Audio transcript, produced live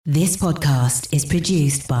This podcast is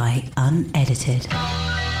produced by Unedited.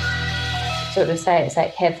 Sort of say it's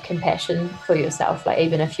like have compassion for yourself. Like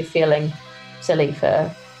even if you're feeling silly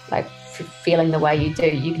for feeling the way you do,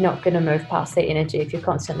 you're not going to move past that energy if you're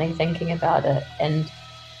constantly thinking about it. And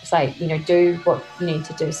it's like, do what you need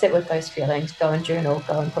to do. Sit with those feelings, go and journal,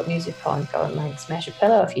 go and put music on, go and smash a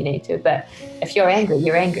pillow if you need to. But if you're angry,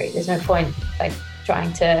 you're angry. There's no point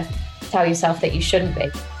trying to tell yourself that you shouldn't be.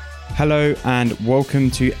 Hello and welcome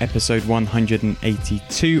to episode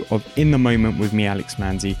 182 of In the Moment with me, Alex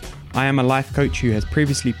Manzi. I am a life coach who has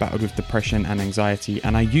previously battled with depression and anxiety,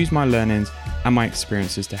 and I use my learnings and my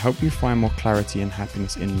experiences to help you find more clarity and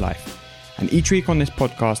happiness in life. And each week on this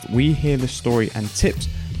podcast, we hear the story and tips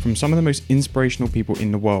from some of the most inspirational people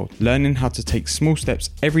in the world, learning how to take small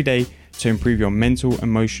steps every day to improve your mental,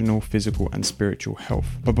 emotional, physical, and spiritual health.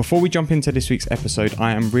 But before we jump into this week's episode,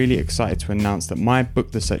 I am really excited to announce that my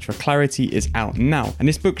book, The Search for Clarity, is out now. And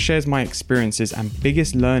this book shares my experiences and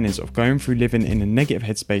biggest learnings of going through living in a negative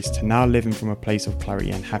headspace to now living from a place of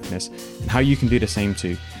clarity and happiness, and how you can do the same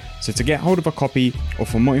too. So to get hold of a copy or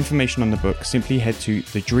for more information on the book, simply head to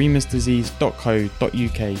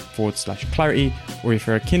thedreamersdisease.co.uk/clarity, or if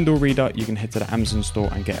you're a Kindle reader, you can head to the Amazon store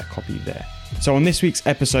and get a copy there. So on this week's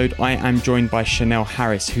episode, I am joined by Chanel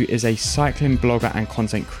Harris, who is a cycling blogger and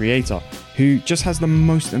content creator who just has the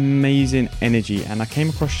most amazing energy. And I came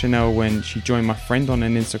across Chanel when she joined my friend on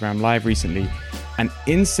an Instagram live recently, and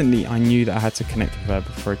instantly I knew that I had to connect with her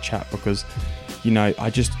for a chat because, I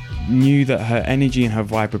just knew that her energy and her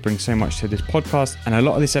vibe would bring so much to this podcast. And a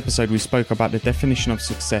lot of this episode we spoke about the definition of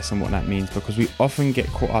success and what that means, because we often get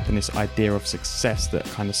caught up in this idea of success that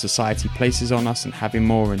kind of society places on us, and having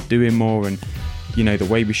more and doing more, and the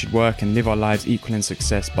way we should work and live our lives equaling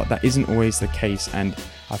success. But that isn't always the case, and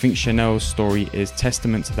I think Chanel's story is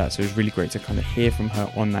testament to that. So it's really great to kind of hear from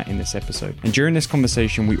her on that in this episode. And during this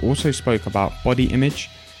conversation we also spoke about body image,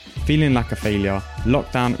 feeling like a failure,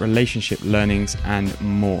 lockdown, relationship learnings, and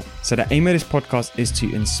more. So the aim of this podcast is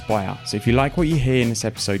to inspire. So if you like what you hear in this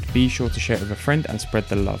episode, be sure to share it with a friend and spread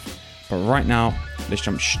the love. But right now, let's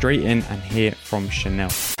jump straight in and hear from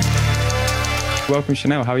Chanel. Welcome,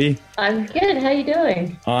 Chanel. How are you? I'm good. How are you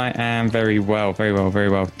doing? I am very well, very well, very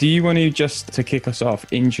well. Do you want to, just to kick us off,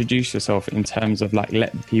 introduce yourself in terms of let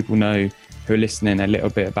the people know who are listening a little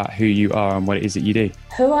bit about who you are and what it is that you do?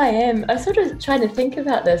 Who I am? I'm sort of trying to think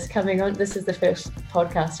about this coming on. This is the first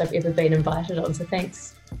podcast I've ever been invited on, so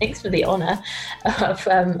thanks for the honour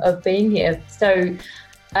of being here. So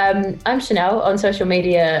I'm Chanel. On social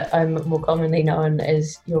media, I'm more commonly known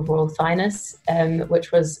as Your Royal Fineness,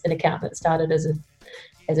 which was an account that started as a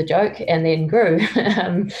joke and then grew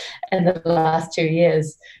in the last 2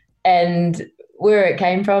 years. And where it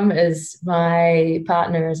came from is my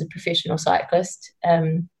partner is a professional cyclist.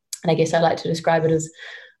 And I guess I like to describe it as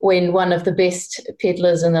when one of the best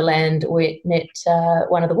peddlers in the land met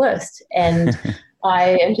one of the worst. And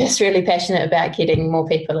I am just really passionate about getting more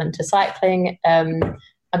people into cycling. I'm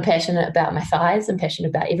passionate about my thighs. I'm passionate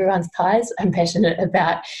about everyone's thighs. I'm passionate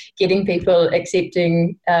about getting people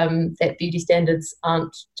accepting that beauty standards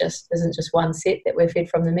isn't just one set that we're fed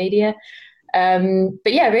from the media.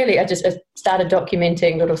 But yeah, really, I started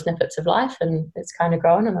documenting little snippets of life, and it's kind of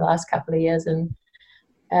grown in the last couple of years. And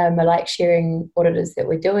I like sharing what it is that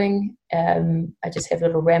we're doing. I just have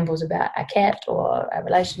little rambles about a cat or a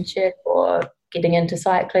relationship or getting into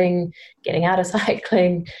cycling, getting out of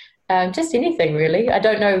cycling, just anything really. I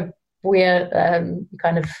don't know where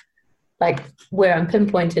where I'm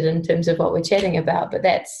pinpointed in terms of what we're chatting about, but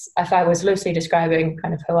that's, if I was loosely describing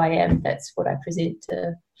kind of who I am, that's what I present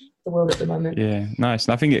to the world at the moment. Yeah, nice.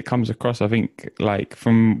 And I think it comes across,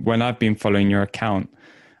 from when I've been following your account,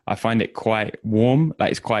 I find it quite warm.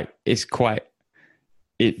 It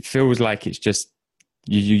feels like it's just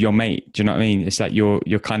your mate. Do you know what I mean? It's like you're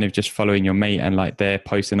kind of just following your mate, and they're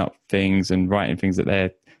posting up things and writing things that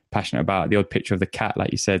they're passionate about. The odd picture of the cat,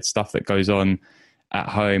 like you said, stuff that goes on at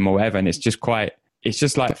home or whatever. And it's just like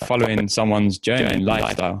following someone's journey and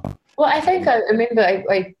lifestyle. Well, I think I remember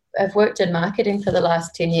I've worked in marketing for the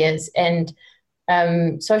last 10 years, and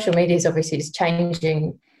social media is obviously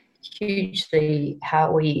changing hugely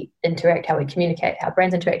how we interact, how we communicate, how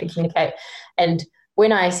brands interact and communicate. And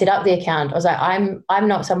when I set up the account, I was like, I'm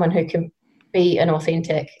not someone who can be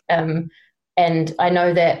inauthentic. And I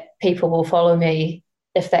know that people will follow me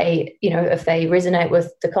if they resonate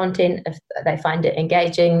with the content, if they find it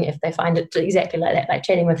engaging, if they find it exactly like that, like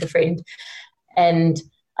chatting with a friend. And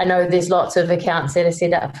I know there's lots of accounts that are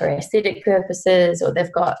set up for aesthetic purposes, or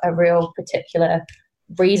they've got a real particular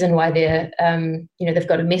reason why they're, they've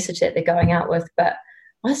got a message that they're going out with. But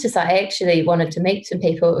was just, I actually wanted to meet some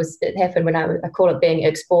people. It happened when I call it being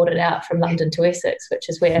exported out from London to Essex, which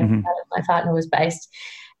is where my partner was based.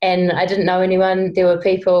 And I didn't know anyone. There were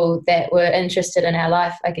people that were interested in our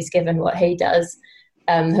life, I guess, given what he does,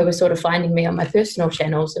 who were sort of finding me on my personal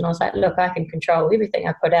channels. And I was like, look, I can control everything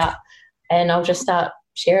I put out, and I'll just start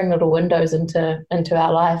sharing little windows into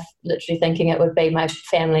our life, literally thinking it would be my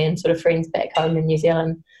family and sort of friends back home in New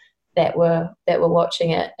Zealand that were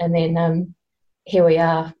watching it. And then here we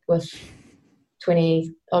are with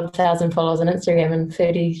 20,000 odd followers on Instagram and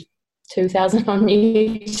 32,000 on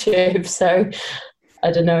YouTube. So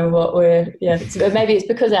I don't know what maybe it's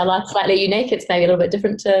because our life's slightly unique. It's maybe a little bit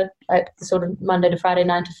different to like the sort of Monday to Friday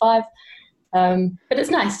 9 to 5. But it's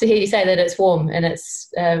nice to hear you say that it's warm and it's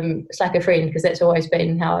like a friend, because that's always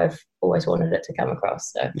been how I've always wanted it to come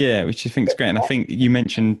across. So yeah, which I think is great. And I think you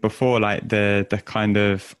mentioned before, like the kind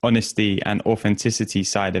of honesty and authenticity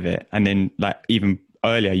side of it, and then like even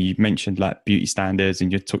earlier you mentioned like beauty standards,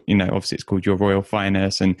 and obviously it's called Your Royal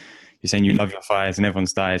Fineness, and you're saying you love your thighs and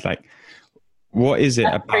everyone's thighs. Like, what is it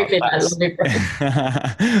about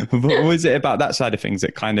that? What is it about that side of things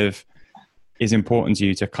that kind of is important to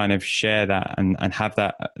you to kind of share that and have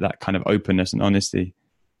that kind of openness and honesty?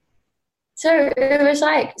 So it was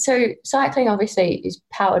like, cycling obviously is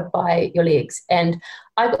powered by your legs, and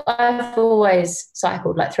I've always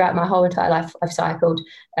cycled, like throughout my whole entire life I've cycled.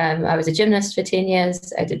 I was a gymnast for 10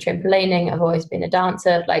 years. I did trampolining. I've always been a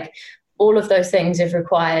dancer. Like, all of those things have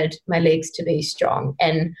required my legs to be strong,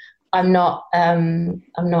 and I'm not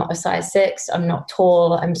a size 6. I'm not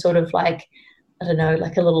tall. I'm sort of like, I don't know,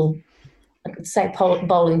 like a little, I could say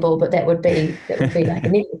bowling ball, but that would be like a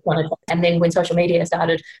neat one. And then when social media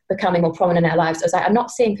started becoming more prominent in our lives, I was like, I'm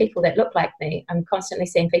not seeing people that look like me. I'm constantly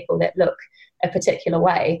seeing people that look a particular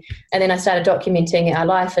way. And then I started documenting our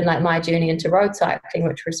life and like my journey into road cycling,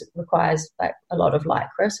 which requires like a lot of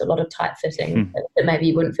lycra, so a lot of tight fitting that maybe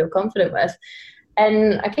you wouldn't feel confident with.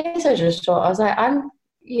 And I guess I just thought, I was like,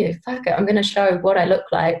 fuck it. I'm going to show what I look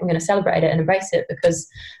like. I'm going to celebrate it and embrace it, because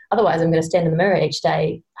otherwise I'm going to stand in the mirror each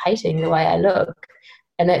day hating the way I look.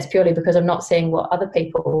 And that's purely because I'm not seeing what other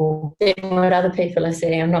people are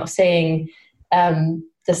seeing. I'm not seeing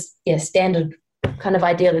this standard kind of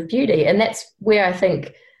ideal of beauty. And that's where I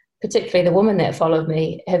think particularly the women that followed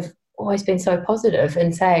me have always been so positive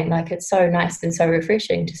and saying, like, it's so nice and so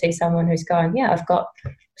refreshing to see someone who's going, yeah, I've got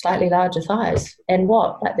slightly larger thighs, and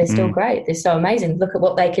what? Like, they're still great. They're so amazing. Look at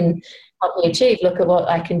what they can help me achieve. Look at what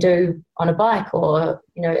I can do on a bike or,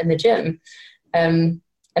 in the gym. And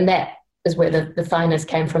that is where the fineness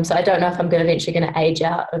came from. So I don't know if I'm eventually going to age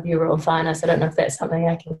out of Your Royal Fineness. I don't know if that's something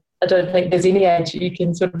I don't think there's any age you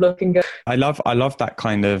can sort of look and go. I love that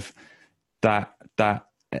kind of, that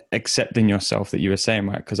accepting yourself that you were saying,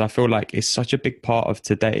 right? Because I feel like it's such a big part of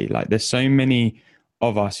today. Like, there's so many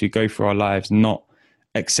of us who go through our lives not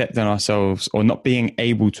accepting ourselves, or not being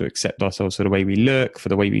able to accept ourselves for the way we look, for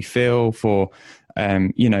the way we feel, for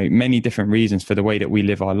many different reasons, for the way that we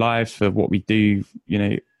live our lives, for what we do,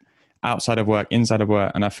 outside of work, inside of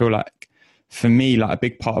work. And I feel like for me, like, a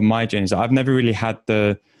big part of my journey is that I've never really had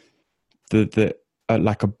the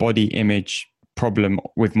like a body image problem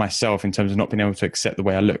with myself in terms of not being able to accept the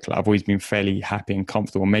way I look. Like, I've always been fairly happy and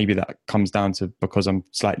comfortable. Maybe that comes down to because I'm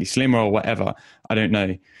slightly slimmer or whatever. I don't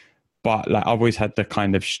know. But like, I've always had the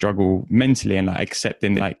kind of struggle mentally and like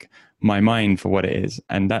accepting like my mind for what it is.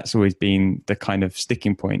 And that's always been the kind of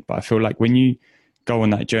sticking point. But I feel like when you go on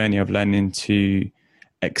that journey of learning to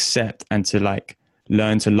accept and to like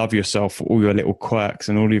learn to love yourself for all your little quirks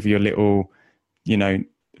and all of your little,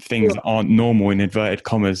 things that aren't normal in inverted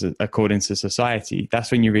commas according to society,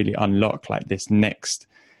 that's when you really unlock like this next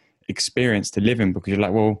experience to live in, because you're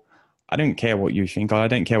like, well, I don't care what you think, or I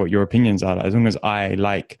don't care what your opinions are. As long as I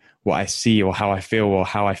like what I see or how I feel or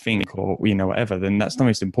how I think or, whatever, then that's the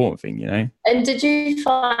most important thing, And did you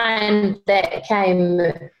find that came,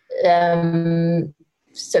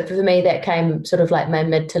 so for me, that came sort of like my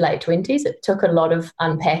mid to late 20s. It took a lot of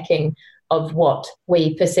unpacking of what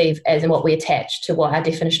we perceive as and what we attach to what our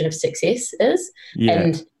definition of success is. Yeah.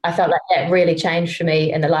 And I felt like that really changed for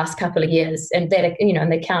me in the last couple of years. And that,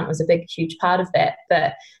 and the account was a big, huge part of that.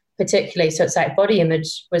 But particularly, so it's like body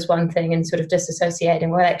image was one thing, and sort of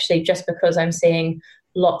disassociating, well, actually, just because I'm seeing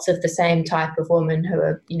lots of the same type of women who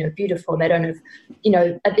are, beautiful, they don't have,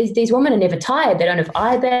 these women are never tired, they don't have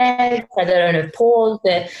eye bags, they don't have pores,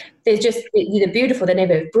 they're just, they're beautiful, they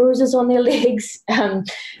never have bruises on their legs,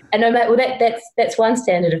 and no matter, well, that's one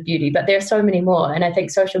standard of beauty, but there are so many more. And I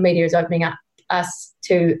think social media is opening up us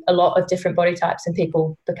to a lot of different body types, and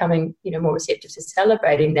people becoming, more receptive to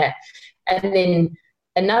celebrating that. And then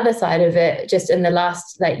another side of it, just in the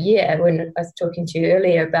last year, when I was talking to you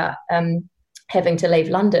earlier about having to leave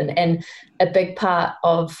London, and a big part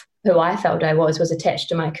of who I felt I was attached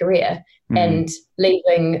to my career, and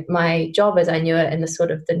leaving my job as I knew it in the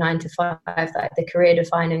sort of the 9 to 5, like the career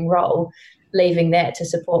defining role, leaving that to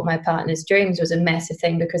support my partner's dreams was a massive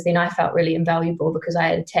thing, because then I felt really invaluable, because I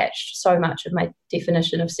had attached so much of my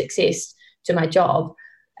definition of success to my job.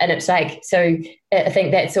 And it's so I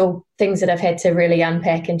think that's all things that I've had to really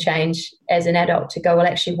unpack and change as an adult, to go, well,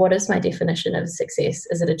 actually, what is my definition of success?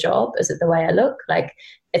 Is it a job? Is it the way I look?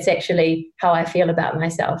 It's actually how I feel about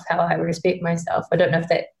myself, how I respect myself. I don't know if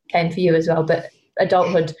that came for you as well, but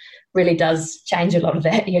adulthood really does change a lot of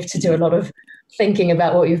that. You have to do a lot of thinking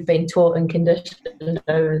about what you've been taught and conditioned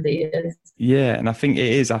over the years. Yeah, and I think it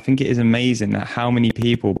is amazing that how many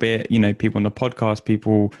people, be it, people on the podcast,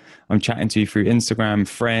 people I'm chatting to through Instagram,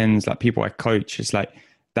 friends, people I coach, it's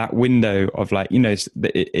that window of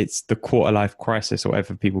it's the quarter life crisis, or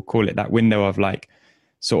whatever people call it, that window of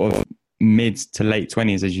sort of mid to late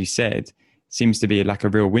 20s, as you said, seems to be a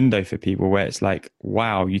real window for people, where it's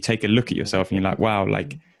wow, you take a look at yourself and you're wow,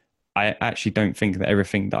 I actually don't think that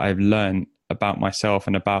everything that I've learned about myself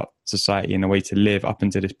and about society and the way to live up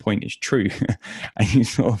until this point is true. And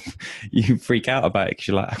you freak out about it, because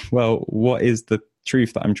you're well, what is the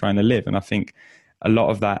truth that I'm trying to live? And I think a lot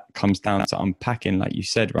of that comes down to unpacking, like you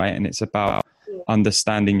said, right? And it's about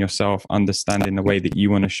understanding yourself, understanding the way that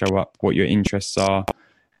you want to show up, what your interests are,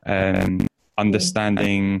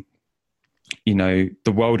 understanding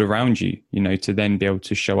the world around you, to then be able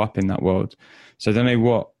to show up in that world. So I don't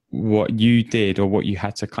know what you did, or what you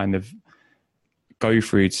had to kind of go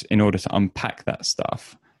through in order to unpack that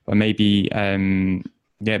stuff, but maybe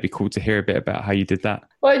it'd be cool to hear a bit about how you did that.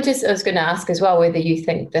 Well, I was going to ask as well whether you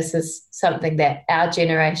think this is something that our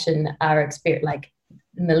generation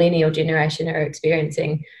millennial generation are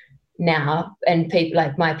experiencing now, and people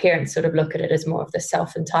like my parents sort of look at it as more of the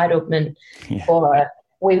self-entitlement, or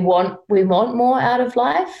we want more out of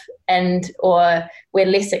life, or we're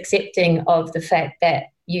less accepting of the fact that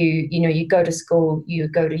you go to school, you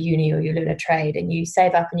go to uni, or you learn a trade, and you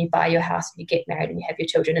save up and you buy your house and you get married and you have your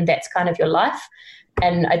children, and that's kind of your life.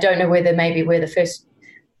 And I don't know whether maybe we're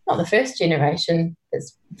not the first generation,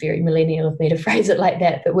 it's very millennial of me to phrase it like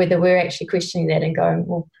that, but whether we're actually questioning that and going,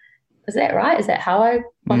 well, is that right? Is that how I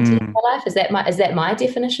want to live my life? Is that my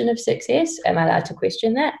definition of success? Am I allowed to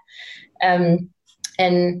question that?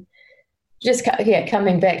 And just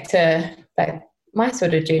coming back to my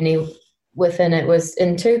sort of journey within it was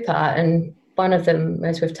in two-part, and one of them,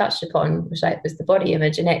 as we've touched upon, was the body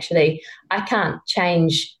image. And actually, I can't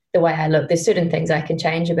change the way I look. There's certain things I can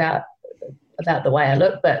change about the way I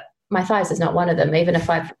look, but my thighs is not one of them. Even if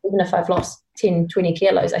I've lost 10, 20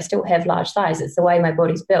 kilos, I still have large thighs. It's the way my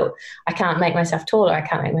body's built. I can't make myself taller. I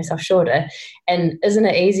can't make myself shorter. And isn't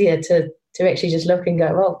it easier to actually just look and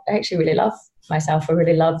go, well, I actually really love myself. I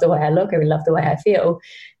really love the way I look. I really love the way I feel.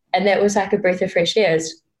 And that was like a breath of fresh air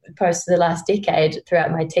as opposed to the last decade,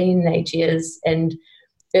 throughout my teenage years and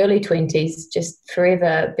early 20s, just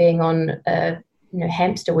forever being on a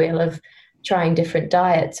hamster wheel of trying different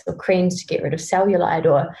diets or creams to get rid of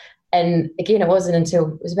cellulite. And again, it wasn't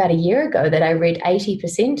until it was about a year ago that I read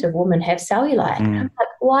 80% of women have cellulite. And I'm like,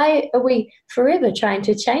 why are we forever trying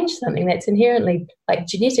to change something that's inherently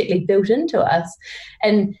genetically built into us?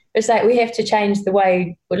 And it's we have to change the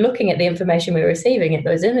way we're looking at the information we're receiving, at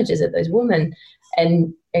those images, at those women,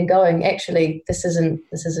 and going, actually, this isn't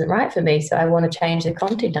right for me. So I want to change the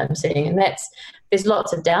content I'm seeing. And there's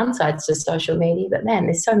lots of downsides to social media, but man,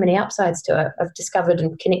 there's so many upsides to it. I've discovered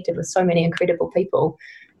and connected with so many incredible people,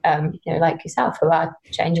 like yourself, who are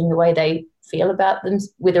changing the way they feel about them,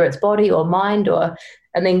 whether it's body or mind,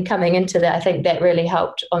 and then coming into that, I think that really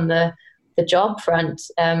helped on the job front.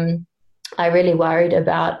 I really worried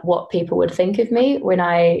about what people would think of me when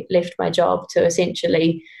I left my job to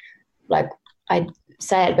essentially, I'd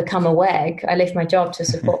say I'd become a WAG. I left my job to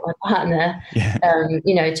support my partner,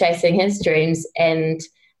 chasing his dreams. And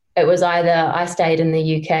it was either I stayed in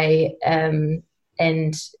the UK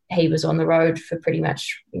and he was on the road for pretty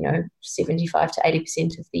much, 75 to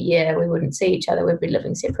 80% of the year. We wouldn't see each other. We'd be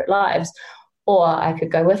living separate lives. Or I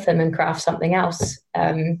could go with him and craft something else,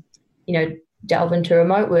 delve into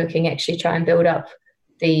remote working, actually try and build up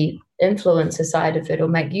the influencer side of it, or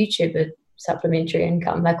make YouTube a supplementary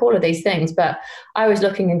income, all of these things. But I was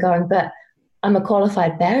looking and going, but I'm a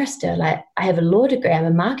qualified barrister. I have a law degree, I'm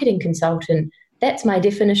a marketing consultant. That's my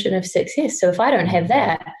definition of success. So if I don't have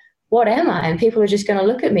that, what am I? And people are just going to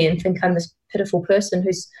look at me and think I'm this pitiful person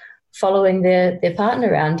who's following their partner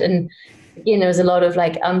around. And there was a lot of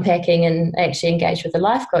unpacking, and actually engaged with a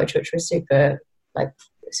life coach, which was super like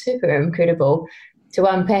super incredible to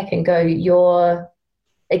unpack and go,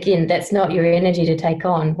 again, that's not your energy to take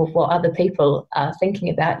on with what other people are thinking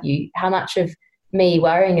about you. How much of me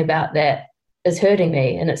worrying about that is hurting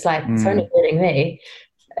me? And it's like, it's only hurting me.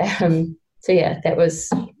 So yeah, that was,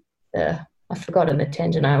 I've forgotten the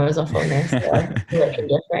tangent I was off on there. So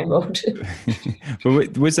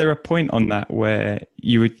But was there a point on that where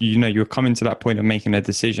you were coming to that point of making a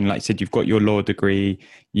decision? Like you said, you've got your law degree,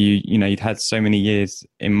 you'd had so many years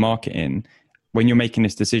in marketing. When you're making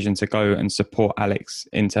this decision to go and support Alex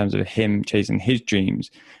in terms of him chasing his dreams,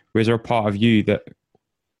 was there a part of you that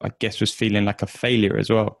I guess was feeling like a failure as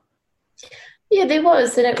well? Yeah, there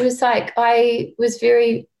was. And it was like, I was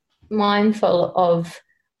very mindful of,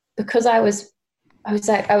 because I was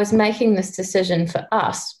making this decision for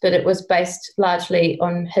us, but it was based largely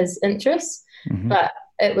on his interests. Mm-hmm. But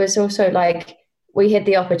it was also like, we had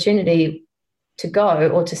the opportunity to go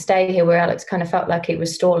or to stay here where Alex kind of felt like he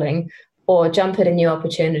was stalling, or jump at a new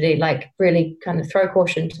opportunity, like really kind of throw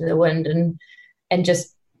caution to the wind and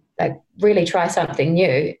just like really try something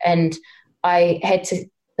new. And I had to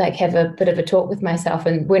like have a bit of a talk with myself.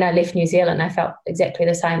 And when I left New Zealand, I felt exactly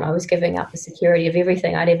the same. I was giving up the security of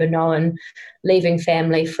everything I'd ever known, leaving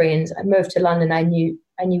family, friends. I moved to London. I knew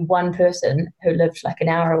one person who lived like an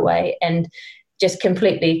hour away, and just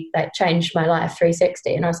completely like changed my life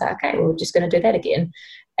 360. And I was like, okay, well, we're just going to do that again.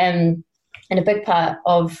 And a big part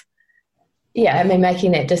of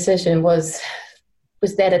making that decision was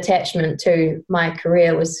that attachment to my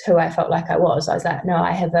career, was who I felt like I was. I was like, no,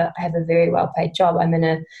 I have a very well paid job. I'm in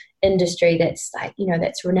an industry that's like,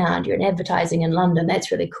 that's renowned. You're in advertising in London.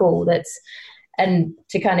 That's really cool. And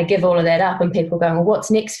to kind of give all of that up, and people going, well,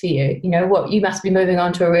 what's next for you? What, you must be moving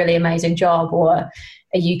on to a really amazing job, or are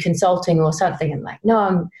you consulting or something? And like, no,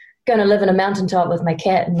 I'm going to live in a mountaintop with my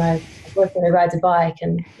cat and my boyfriend who rides a bike.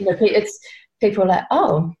 And, it's people are like,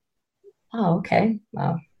 oh, okay.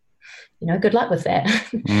 Well, good luck with that.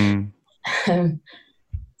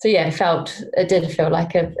 So yeah, it did feel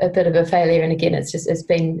like a bit of a failure. And again, it's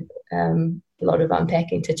been a lot of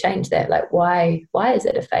unpacking to change that. Like, why is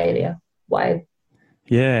it a failure? Why?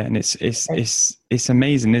 Yeah. And it's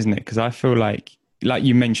amazing, isn't it? Because I feel like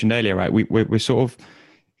you mentioned earlier, right? We're sort of,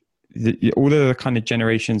 all of the kind of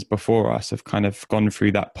generations before us have kind of gone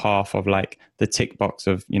through that path of like the tick box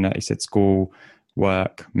of, you said school,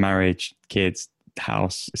 work, marriage, kids,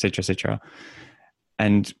 house, etc.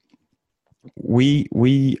 And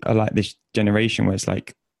we are like this generation where it's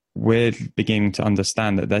like we're beginning to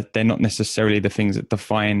understand that they're not necessarily the things that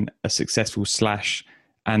define a successful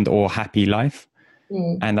 / and or happy life.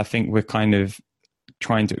 And I think we're kind of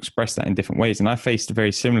trying to express that in different ways. And I faced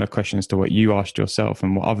very similar questions to what you asked yourself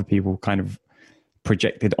and what other people kind of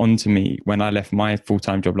projected onto me when I left my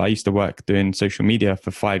full-time job. Like, I used to work doing social media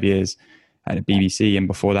for 5 years at the BBC, and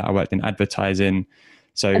before that I worked in advertising.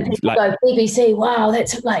 So and people go, BBC, wow,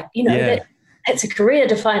 that's like, that's a career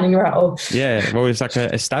defining role. Yeah, well, it's like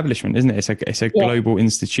an establishment, isn't it? It's a global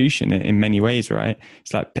institution in many ways, right?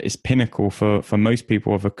 It's like, it's pinnacle for most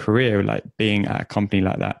people of a career, like being at a company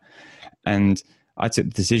like that. And I took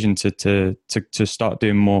the decision to start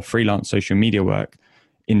doing more freelance social media work,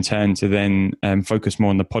 in turn to then focus more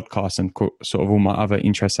on the podcast and sort of all my other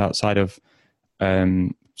interests outside of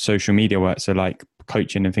social media work, so like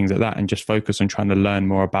coaching and things like that, and just focus on trying to learn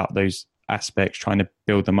more about those aspects, trying to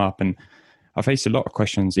build them up. And I faced a lot of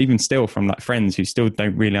questions, even still, from like friends who still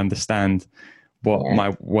don't really understand what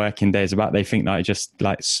my working day is about. They think that I just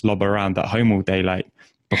like slobber around at home all day, like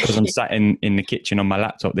because I'm sat in the kitchen on my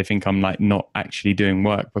laptop. They think I'm like not actually doing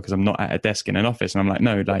work because I'm not at a desk in an office. And I'm like,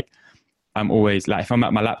 no, like I'm always like, if I'm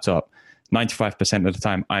at my laptop, 95% of the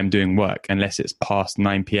time I'm doing work, unless it's past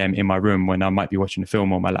 9 p.m. in my room when I might be watching a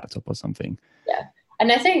film on my laptop or something. Yeah.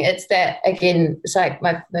 And I think it's that, again, it's like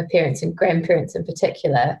my parents and grandparents in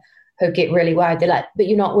particular who get really worried. They're like, but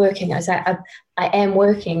you're not working. I was like, I am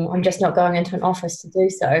working. I'm just not going into an office to do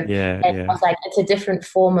so. Yeah. I was like, it's a different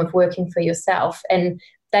form of working for yourself. And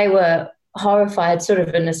they were horrified, sort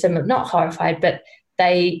of in a similar, not horrified, but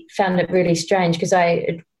they found it really strange because I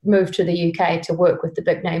had moved to the UK to work with the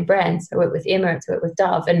big name brands. I worked with Emirates, I worked with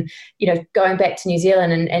Dove, and going back to New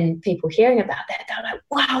Zealand and people hearing about that, they're like,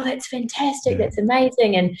 wow, that's fantastic, that's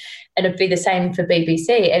amazing. And it'd be the same for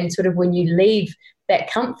BBC. And sort of when you leave that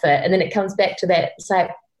comfort and then it comes back to that, it's like,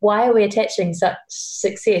 why are we attaching such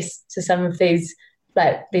success to some of these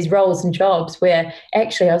roles and jobs where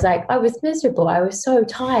actually I was like, I was miserable, I was so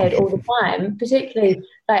tired all the time, particularly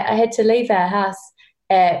like I had to leave our house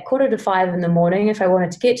at 4:45 in the morning if I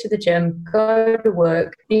wanted to get to the gym, go to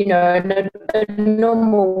work, a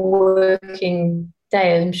normal working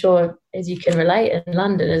day, I'm sure as you can relate, in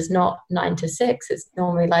London is not 9 to 6. It's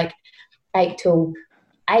normally like 8 till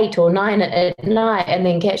 8 or 9 at night, and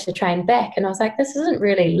then catch the train back. And I was like, this isn't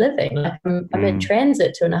really living. Like I'm in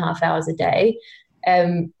transit 2.5 hours a day.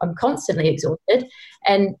 I'm constantly exhausted.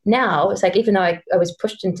 And now it's like, even though I was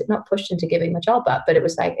not pushed into giving my job up, but it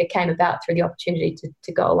was like, it came about through the opportunity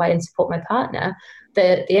to go away and support my partner.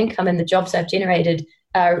 The income and the jobs I've generated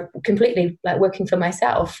are completely like working for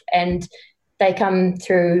myself. And they come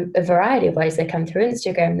through a variety of ways. They come through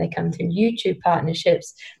Instagram, they come through YouTube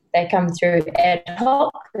partnerships, they come through ad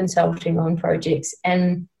hoc consulting on projects.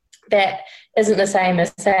 And that isn't the same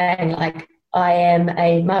as saying like, I am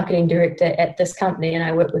a marketing director at this company and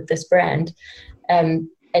I work with this brand. And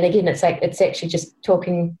again, it's like, it's actually just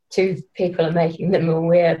talking to people and making them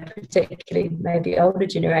aware, particularly maybe older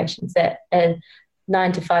generations, that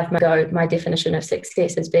 9 to 5 ago, my definition of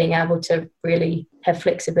success is being able to really have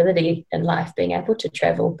flexibility in life, being able to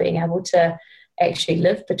travel, being able to actually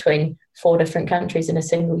live between 4 different countries in a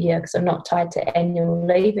single year, because I'm not tied to annual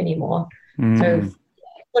leave anymore. So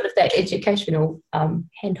sort of that educational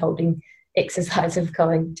hand-holding exercise of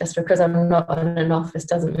going, just because I'm not in an office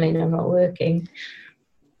doesn't mean I'm not working.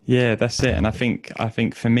 Yeah, that's it. And I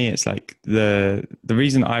think for me, it's like the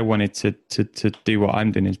reason I wanted to do what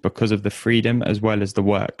I'm doing is because of the freedom as well as the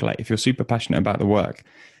work. Like if you're super passionate about the work,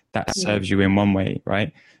 that serves you in one way,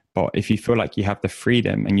 right? But if you feel like you have the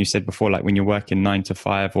freedom, and you said before, like when you're working 9 to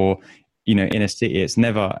 5 or, you know, in a city, it's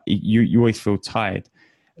never, you always feel tired.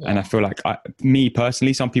 Yeah. And I feel like me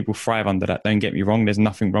personally, some people thrive under that. Don't get me wrong. There's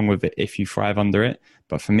nothing wrong with it if you thrive under it.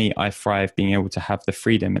 But for me, I thrive being able to have the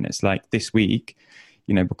freedom. And it's like this week,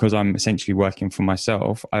 you know, because I'm essentially working for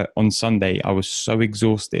myself, on Sunday, I was so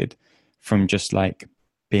exhausted from just like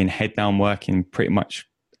being head down working pretty much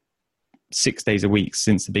 6 days a week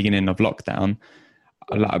since the beginning of lockdown.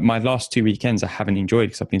 Like my last 2 weekends I haven't enjoyed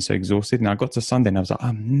because I've been so exhausted. And I got to Sunday and I was like,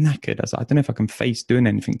 I'm knackered. I was like, I don't know if I can face doing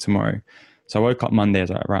anything tomorrow. So I woke up Monday, I was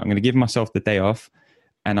like, right, I'm going to give myself the day off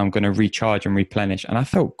and I'm going to recharge and replenish. And I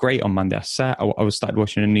felt great on Monday. I started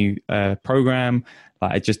watching a new program.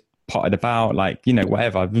 Like I just potted about, like, you know,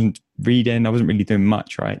 whatever. I wasn't reading. I wasn't really doing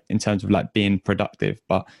much, right, in terms of like being productive,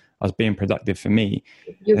 but I was being productive for me.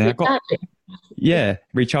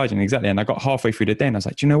 Recharging, exactly. And I got halfway through the day and I was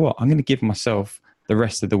like, do you know what? I'm going to give myself the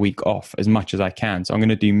rest of the week off as much as I can. So I'm going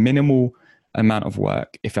to do minimal amount of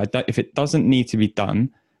work. If it doesn't need to be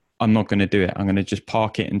done, I'm not going to do it. I'm going to just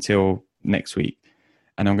park it until next week.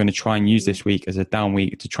 And I'm going to try and use this week as a down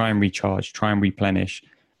week to try and recharge, try and replenish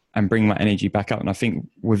and bring my energy back up. And I think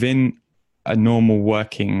within a normal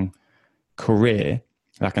working career,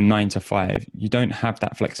 like a 9 to 5, you don't have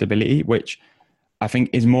that flexibility, which I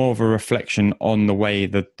think is more of a reflection on the way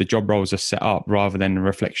that the job roles are set up rather than a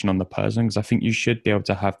reflection on the person. Because I think you should be able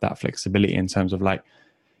to have that flexibility in terms of like,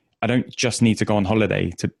 I don't just need to go on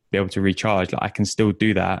holiday to be able to recharge. Like I can still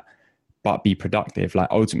do that, but be productive. Like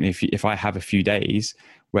ultimately, if I have a few days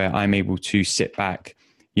where I'm able to sit back,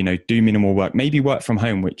 you know, do minimal work, maybe work from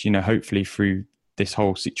home, which, you know, hopefully through this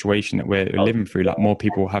whole situation that we're living through, like more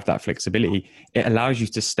people will have that flexibility. It allows you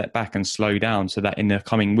to step back and slow down so that in the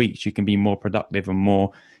coming weeks, you can be more productive and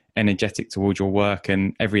more energetic towards your work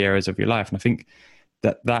and every areas of your life. And I think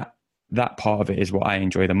that part of it is what I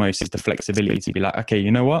enjoy the most, is the flexibility to be like, okay,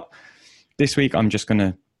 you know what? This week, I'm just going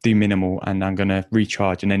to do minimal and I'm going to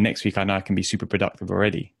recharge. And then next week, I know I can be super productive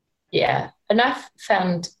already. Yeah. And I've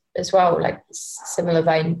found as well, like similar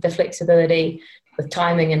vein, the flexibility with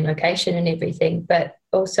timing and location and everything, but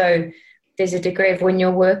also there's a degree of when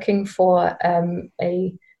you're working for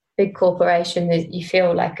a big corporation that you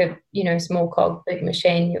feel like a, you know, small cog, big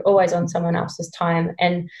machine. You're always on someone else's time.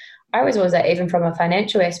 And I always was that, even from a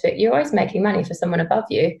financial aspect, you're always making money for someone above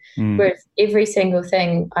you. Whereas every single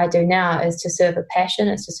thing I do now is to serve a passion,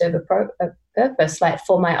 it's to serve a purpose, like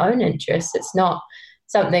for my own interests. It's not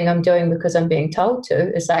something I'm doing because I'm being told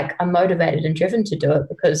to. It's like I'm motivated and driven to do it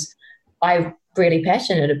because I'm really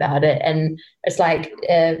passionate about it. And it's like,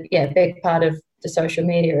 a big part of the social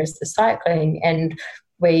media is the cycling. And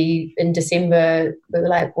we, in December, we were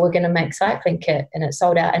like, we're going to make cycling kit, and it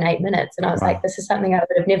sold out in 8 minutes. And I was like, this is something I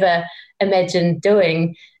would have never imagined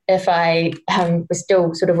doing if I was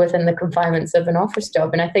still sort of within the confinements of an office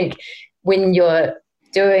job. And I think when you're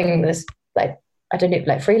doing this, like, I don't know,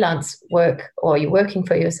 like freelance work, or you're working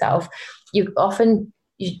for yourself, you often,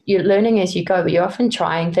 you're learning as you go, but you're often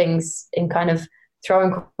trying things and kind of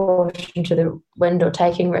throwing caution to the wind or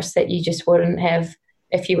taking risks that you just wouldn't have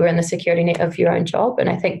if you were in the security net of your own job. And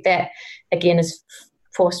I think that, again, has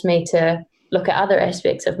forced me to look at other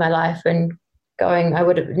aspects of my life and going, I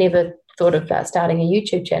would have never thought about starting a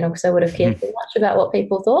YouTube channel because I would have cared too much about what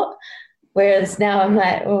people thought. Whereas now I'm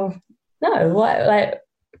like, well, no, what, like,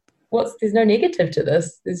 there's no negative to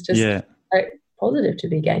this. There's just like positive to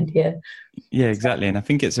be gained here. Yeah, exactly. And I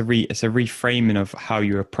think it's a reframing of how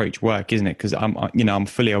you approach work, isn't it? Because I'm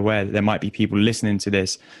fully aware that there might be people listening to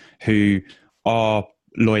this who are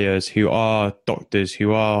lawyers, who are doctors,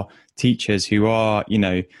 who are teachers, who are,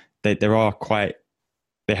 they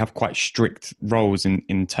have quite strict roles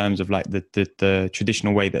in terms of like the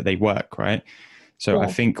traditional way that they work, right? So I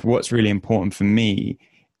think what's really important for me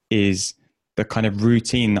is the kind of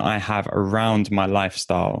routine that I have around my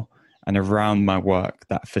lifestyle and around my work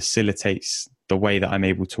that facilitates the way that I'm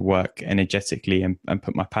able to work energetically and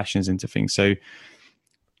put my passions into things. So,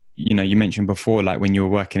 you mentioned before, like when you were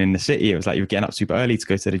working in the city, it was like you were getting up super early to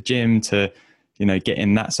go to the gym, to, get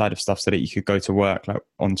in that side of stuff so that you could go to work like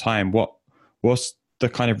on time. What's the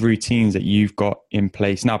kind of routines that you've got in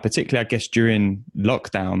place now, particularly, I guess, during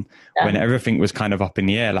lockdown, when everything was kind of up in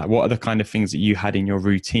the air? Like, what are the kind of things that you had in your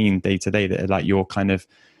routine day to day that are like your kind of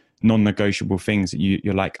non-negotiable things that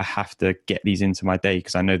you're like, I have to get these into my day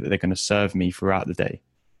because I know that they're going to serve me throughout the day?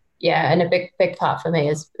 Yeah, and a big part for me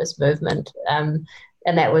is movement.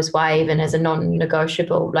 And that was why, even as a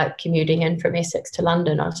non-negotiable, like commuting in from Essex to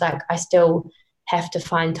London, I was like, I still have to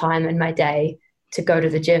find time in my day to go to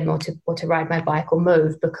the gym or to ride my bike or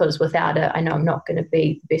move, because without it, I know I'm not going to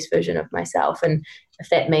be the best version of myself. And if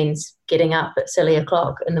that means getting up at silly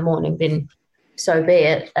o'clock in the morning, then so be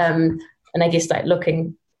it. And I guess, like,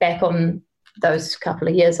 looking back on those couple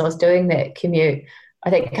of years I was doing that commute, I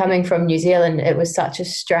think coming from New Zealand, it was such a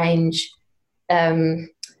strange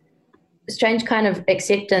kind of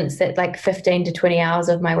acceptance that like 15 to 20 hours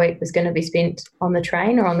of my week was going to be spent on the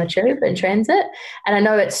train or on the tube in transit. And I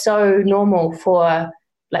know it's so normal for,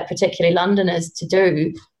 like, particularly Londoners to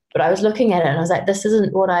do, but I was looking at it and I was like, this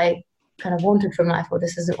isn't what I kind of wanted from life, or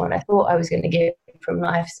this isn't what I thought I was going to get from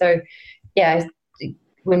life. So yeah,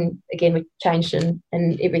 when again we changed and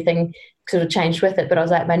everything sort of changed with it, but I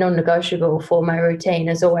was like, my non-negotiable for my routine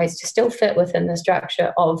is always to still fit within the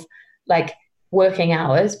structure of like working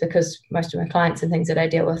hours, because most of my clients and things that I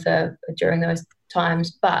deal with are during those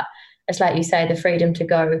times. But it's like you say, the freedom to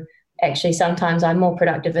go, actually sometimes I'm more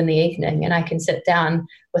productive in the evening and I can sit down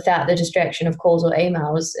without the distraction of calls or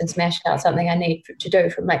emails and smash out something I need to do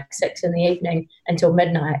from like 6 in the evening until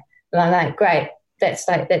midnight. And I'm like, great, that's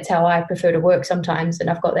how I prefer to work sometimes, and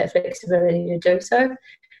I've got that flexibility to do so.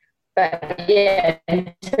 But yeah,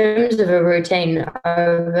 in terms of a routine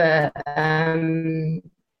over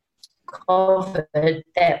COVID,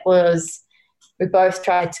 that was, we both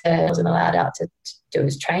tried to, he wasn't allowed out to do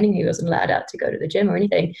his training, he wasn't allowed out to go to the gym or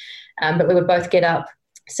anything, but we would both get up,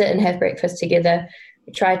 sit and have breakfast together.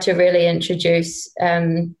 We tried to really introduce,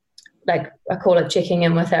 like I call it, checking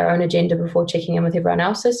in with our own agenda before checking in with everyone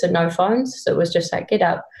else's, so no phones. So it was just like, get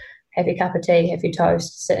up, have your cup of tea, have your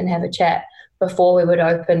toast, sit and have a chat before we would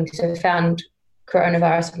open. So we found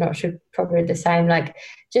coronavirus, I'm not sure, probably the same, like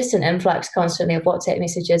just an influx constantly of WhatsApp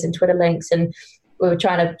messages and Twitter links, and we were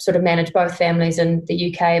trying to sort of manage both families in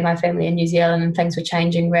the UK, my family in New Zealand, and things were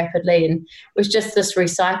changing rapidly, and it was just this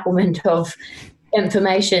recyclement of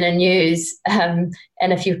information and news, and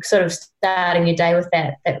if you're sort of starting your day with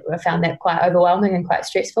that I found that quite overwhelming and quite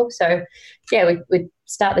stressful. So yeah, we'd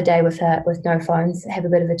start the day with no phones, have a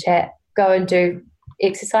bit of a chat, go and do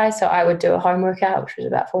exercise. So I would do a home workout, which was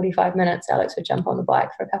about 45 minutes. Alex would jump on the bike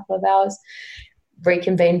for a couple of hours,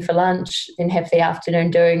 reconvene for lunch, then have the afternoon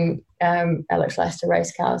doing, Alex likes to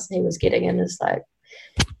race cars. He was getting in his like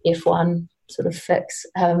F1 sort of fix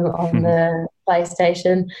on the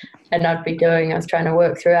PlayStation, and I was trying to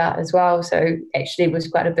work throughout as well. So actually it was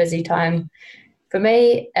quite a busy time for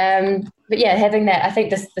me. But yeah, having that, I think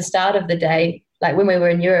the start of the day, like when we were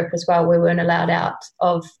in Europe as well, we weren't allowed out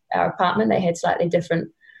of our apartment. They had slightly different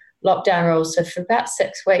lockdown rules. So for about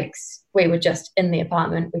 6 weeks, we were just in the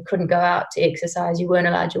apartment. We couldn't go out to exercise. You weren't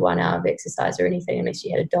allowed your 1 hour of exercise or anything unless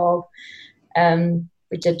you had a dog.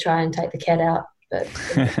 We did try and take the cat out, but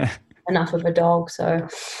enough of a dog. So,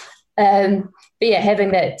 but yeah, having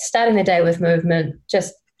that, starting the day with movement,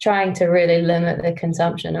 just trying to really limit the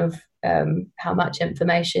consumption of how much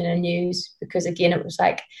information and news, because again, it was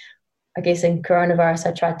like, I guess in coronavirus,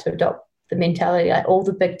 I tried to adopt the mentality like all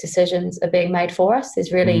the big decisions are being made for us.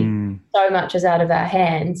 There's really so much is out of our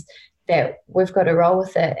hands that we've got to roll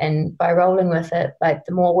with it. And by rolling with it, like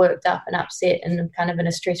the more worked up and upset and kind of in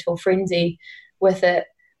a stressful frenzy with it,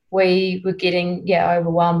 we were getting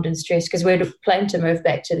overwhelmed and stressed, because we'd planned to move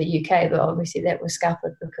back to the UK, but obviously that was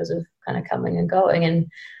scuppered because of kind of coming and going. And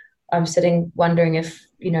I'm sitting wondering if,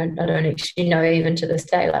 I don't actually know even to this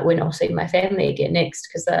day, like when I'll see my family again next,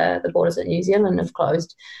 because the borders in New Zealand have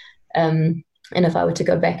closed. And if I were to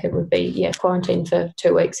go back, it would be, quarantine for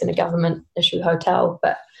 2 weeks in a government issue hotel.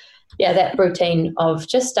 But yeah, that routine of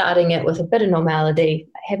just starting it with a bit of normality,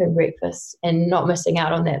 having breakfast and not missing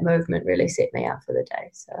out on that movement really set me up for the day.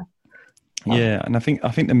 So yeah, and I think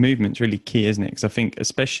the movement's really key, isn't it? Because I think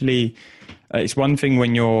especially it's one thing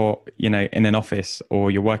when you're, in an office or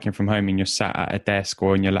you're working from home and you're sat at a desk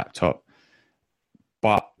or on your laptop.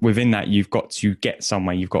 But within that, you've got to get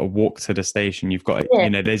somewhere. You've got to walk to the station. You've got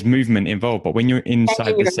to, there's movement involved. But when you're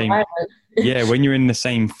inside the same, when you're in the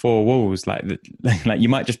same four walls, like you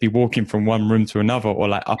might just be walking from one room to another, or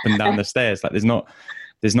like up and down the stairs. Like there's not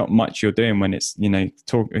much you're doing when it's,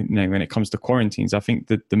 when it comes to quarantines. I think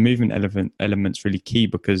that the movement element's really key,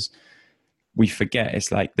 because we forget.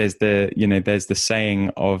 It's like there's the saying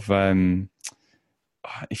of,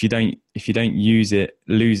 if you don't use it,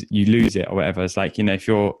 you lose it, or whatever. It's like, if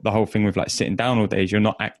you're, the whole thing with like sitting down all day is you're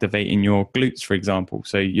not activating your glutes, for example.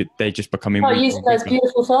 So they're just becoming using those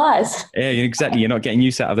beautiful thighs. Yeah, exactly. You're not getting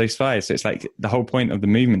use out of those thighs. So it's like the whole point of the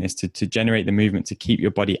movement is to generate the movement to keep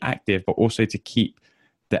your body active, but also to keep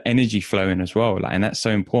the energy flowing as well. Like, and that's so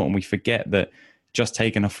important. We forget that just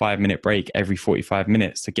taking a 5-minute break every 45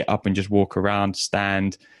 minutes to get up and just walk around,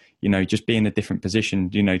 stand, just be in a different position,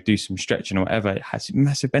 do some stretching or whatever, it has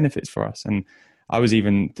massive benefits for us. And I was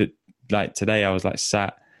even like today, I was like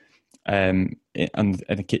sat in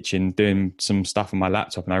the kitchen doing some stuff on my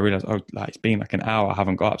laptop, and I realized, it's been like an hour, I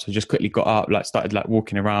haven't got up. So I just quickly got up, like started like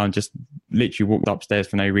walking around, just literally walked upstairs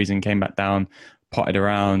for no reason, came back down, potted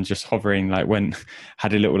around, just hovering, like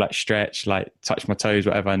had a little like stretch, like touched my toes,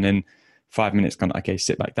 whatever. And then 5 minutes gone, okay,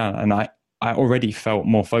 sit back down. And I already felt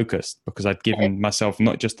more focused because I'd given myself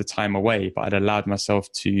not just the time away, but I'd allowed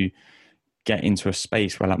myself to get into a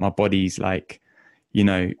space where like my body's like,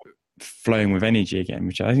 flowing with energy again,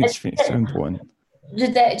 which I think is so important.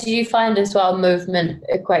 Do you find as well movement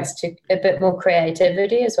equates to a bit more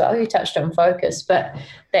creativity as well? You touched on focus, but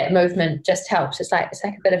that movement just helps. It's like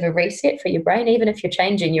a bit of a reset for your brain, even if you're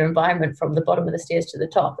changing your environment from the bottom of the stairs to the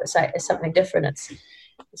top. It's something different.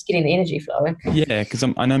 It's getting the energy flowing. Yeah, because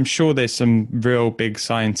I'm sure there's some real big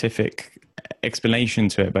scientific explanation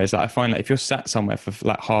to it, but it's like I find like if you're sat somewhere for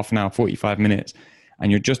like half an hour, 45 minutes, and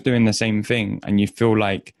you're just doing the same thing, and you feel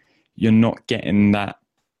like you're not getting that,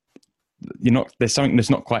 there's something that's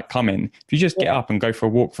not quite coming. If you just get up and go for a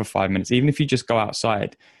walk for 5 minutes, even if you just go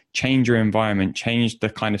outside, change your environment, change the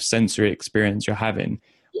kind of sensory experience you're having.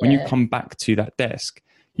 When you come back to that desk,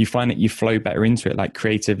 you find that you flow better into it, like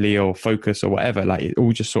creatively or focus or whatever. Like it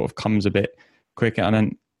all just sort of comes a bit quicker. And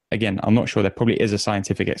then again, I'm not sure there probably is a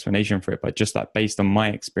scientific explanation for it, but just like based on my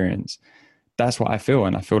experience, that's what I feel.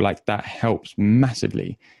 And I feel like that helps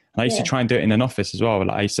massively. And I used to try and do it in an office as well.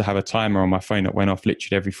 Like I used to have a timer on my phone that went off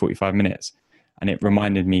literally every 45 minutes. And it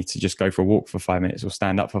reminded me to just go for a walk for 5 minutes or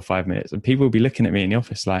stand up for 5 minutes. And people would be looking at me in the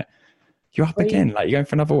office like, you're up again, like you're going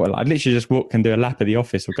for another walk. Like, I'd literally just walk and do a lap of the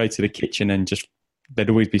office or go to the kitchen, and just there'd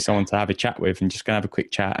always be someone to have a chat with, and just go have a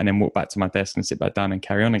quick chat and then walk back to my desk and sit back down and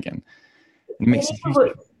carry on again. It makes a huge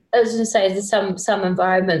difference. I was going to say, there's some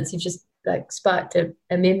environments, you've just like sparked a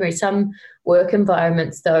memory. Some work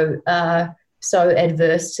environments though are so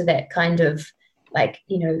adverse to that kind of like,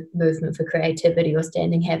 movement for creativity or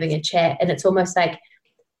standing, having a chat. And it's almost like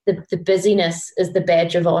the busyness is the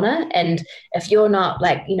badge of honor. And if you're not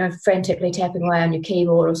like, frantically tapping away on your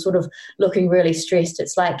keyboard or sort of looking really stressed,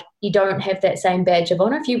 it's like you don't have that same badge of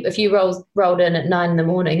honor. If you rolled in at 9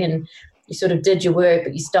 a.m. and you sort of did your work,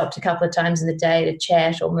 but you stopped a couple of times in the day to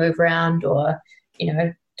chat or move around or,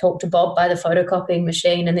 talk to Bob by the photocopying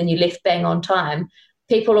machine, and then you left bang on time,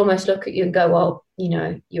 people almost look at you and go, well,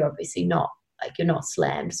 you're obviously not, like you're not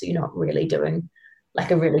slammed, so you're not really doing like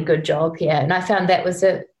a really good job here. And I found that was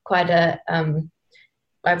I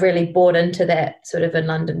really bought into that sort of in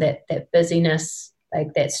London, that busyness,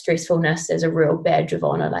 like that stressfulness as a real badge of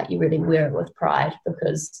honor. Like you really wear it with pride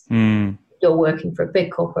because you're working for a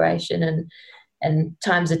big corporation and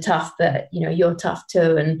times are tough, but you're tough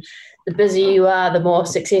too. And the busier you are, the more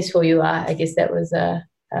successful you are. I guess that was a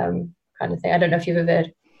kind of thing. I don't know if you've ever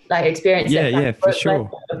like experienced that. Yeah, for sure.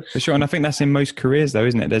 For sure. And I think that's in most careers though,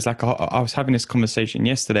 isn't it? There's like, I was having this conversation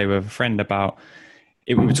yesterday with a friend about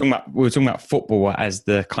it. We were talking about football as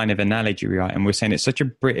the kind of analogy, right? And we're saying it's such a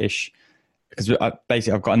British, because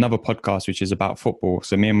basically I've got another podcast which is about football.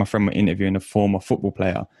 So me and my friend were interviewing a former football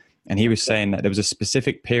player, and he was saying that there was a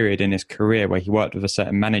specific period in his career where he worked with a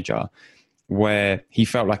certain manager where he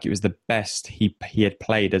felt like it was the best he had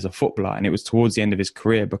played as a footballer. And it was towards the end of his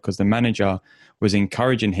career because the manager was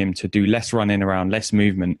encouraging him to do less running around, less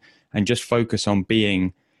movement, and just focus on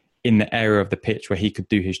being in the area of the pitch where he could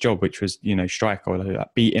do his job, which was, striker,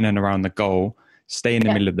 be in and around the goal, stay in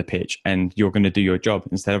the middle of the pitch and you're going to do your job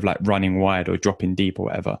instead of like running wide or dropping deep or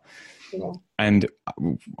whatever. Yeah. And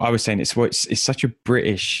I was saying it's such a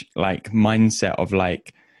British like mindset of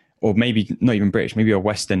like, or maybe not even British, maybe a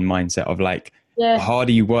Western mindset of like, the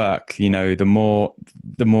harder you work, you know, the more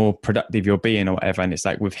productive you're being or whatever. And it's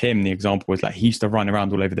like with him, the example was like he used to run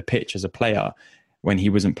around all over the pitch as a player when he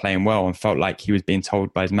wasn't playing well, and felt like he was being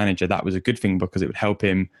told by his manager that was a good thing because it would help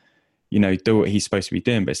him, you know, do what he's supposed to be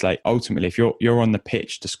doing. But it's like ultimately, if you're on the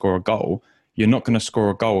pitch to score a goal, you're not going to score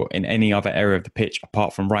a goal in any other area of the pitch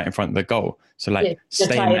apart from right in front of the goal. So like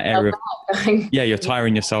stay in that area. You're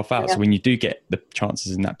tiring yourself out. Yeah. So when you do get the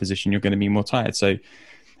chances in that position, you're going to be more tired. So,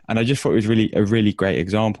 and I just thought it was really a really great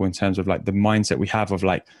example in terms of like the mindset we have of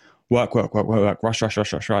like work, rush.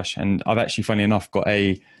 And I've actually, funny enough, got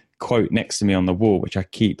a quote next to me on the wall, which I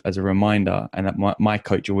keep as a reminder. And that my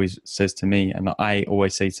coach always says to me, and I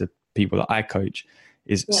always say to people that I coach,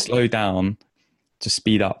 is slow down to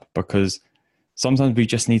speed up, because sometimes we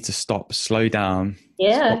just need to stop, slow down,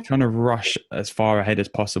 stop trying to rush as far ahead as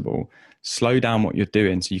possible, slow down what you're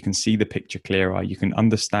doing so you can see the picture clearer, you can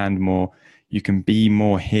understand more, you can be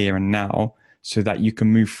more here and now so that you can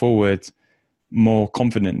move forward more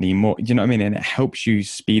confidently, more, you know what I mean? And it helps you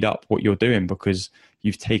speed up what you're doing because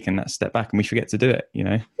you've taken that step back, and we forget to do it, you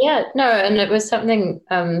know? Yeah, no, and it was something,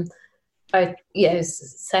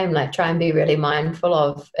 it's same, like try and be really mindful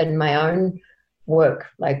of in my own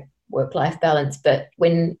work-life balance. But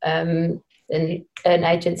when in an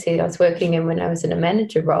agency I was working in when I was in a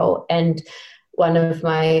manager role, and one of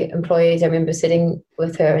my employees, I remember sitting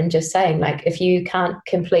with her and just saying, like, if you can't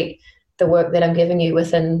complete the work that I'm giving you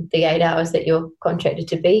within the 8 hours that you're contracted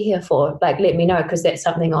to be here for, like, let me know, because that's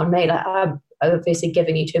something on me. Like, I'm obviously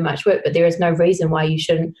giving you too much work, but there is no reason why you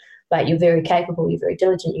shouldn't. Like, you're very capable, you're very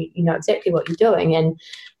diligent, you know exactly what you're doing. And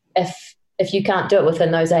if you can't do it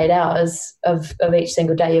within those 8 hours of each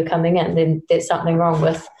single day you're coming in, then there's something wrong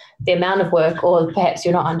with the amount of work, or perhaps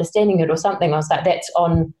you're not understanding it or something. I was like, that's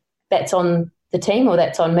on the team, or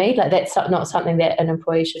that's on me. Like, that's not something that an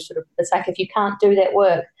employee should sort of, it's like, if you can't do that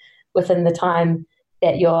work within the time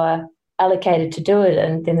that you're allocated to do it,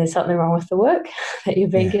 and then there's something wrong with the work that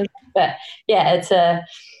you've been given. But yeah, it's a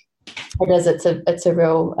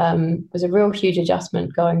real it was a real huge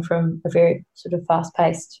adjustment going from a very sort of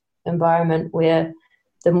fast-paced environment where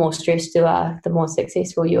the more stressed you are, the more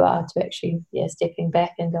successful you are, to actually stepping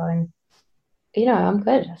back and going, you know, I'm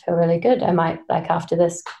good, I feel really good. I might, like, after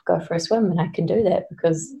this go for a swim, and I can do that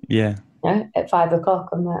because you know, at 5 o'clock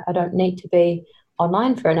I don't need to be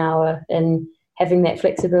online for an hour, and having that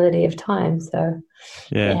flexibility of time. So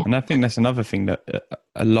and I think that's another thing that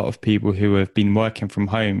a lot of people who have been working from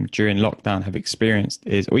home during lockdown have experienced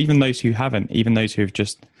is, or even those who haven't, even those who have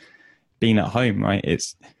just been at home, right?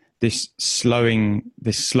 It's this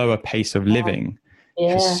slower pace of living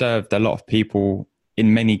has served a lot of people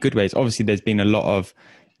in many good ways. Obviously, there's been a lot of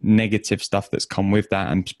negative stuff that's come with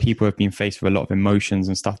that, and people have been faced with a lot of emotions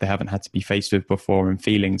and stuff they haven't had to be faced with before, and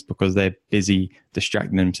feelings, because they're busy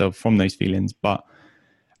distracting themselves from those feelings. But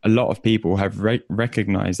a lot of people have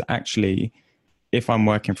recognized that actually, if I'm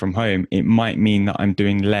working from home, it might mean that I'm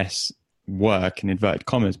doing less work in inverted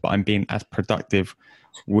commas, but I'm being as productive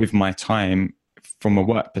with my time from a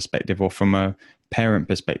work perspective, or from a parent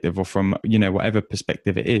perspective, or from, you know, whatever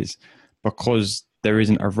perspective it is, because there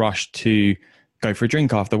isn't a rush to go for a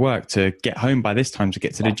drink after work, to get home by this time, to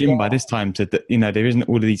get to the gym by this time, you know, there isn't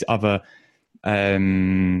all of these other,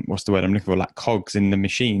 what's the word I'm looking for, like cogs in the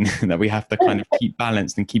machine that we have to kind of keep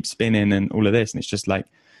balanced and keep spinning and all of this. And it's just like,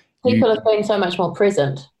 people are being so much more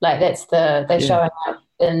present. Like, they're showing up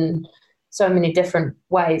in so many different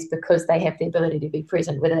ways because they have the ability to be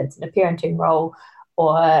present, whether it's in a parenting role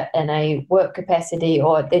or in a work capacity,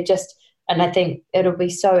 or they're just, and I think it'll be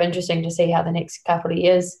so interesting to see how the next couple of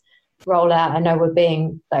years roll out. I know we're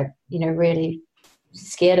being, like, you know, really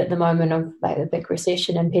scared at the moment of, like, the big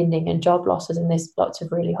recession impending and job losses, and there's lots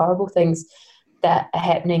of really horrible things that are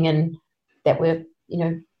happening and that we're, you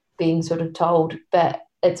know, being sort of told. But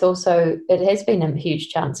it's also, it has been a huge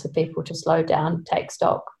chance for people to slow down, take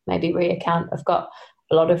stock, maybe reaccount. I've got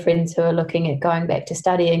a lot of friends who are looking at going back to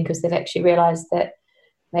studying because they've actually realised that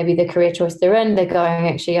maybe the career choice they're in, they're going,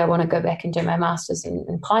 actually, I want to go back and do my master's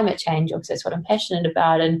in climate change, because that's what I'm passionate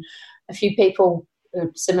about. And a few people who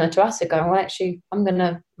are similar to us are going, well, actually, I'm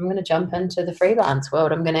gonna jump into the freelance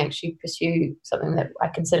world. I'm going to actually pursue something that I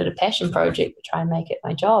considered a passion project, to try and make it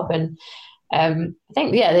my job. And I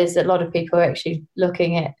think, there's a lot of people who are actually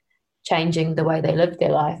looking at changing the way they live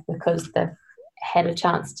their life because they've had a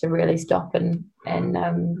chance to really stop and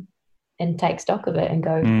take stock of it and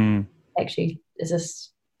go, actually, is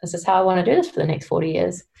this how I want to do this for the next 40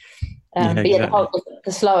 years? Yeah, But yeah, exactly.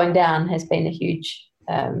 the slowing down has been a huge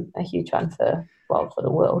one for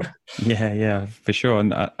the world. Yeah, for sure.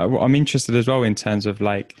 And I'm interested as well in terms of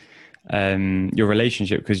like your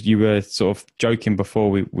relationship, because you were sort of joking before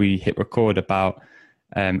we hit record about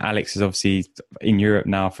Alex is obviously in Europe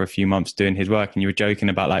now for a few months doing his work, and you were joking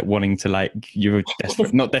about like wanting to, like, you were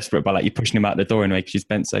desperate, not desperate, but like you're pushing him out the door in a way because you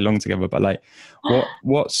spent so long together. But like,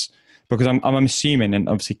 what's because I'm assuming, and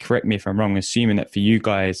obviously correct me if I'm wrong, assuming that for you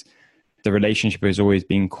guys the relationship has always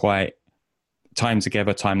been quite time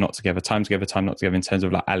together, time not together, time together, time not together, in terms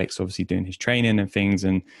of like Alex obviously doing his training and things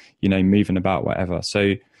and, you know, moving about, whatever.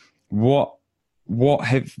 So what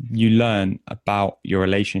have you learned about your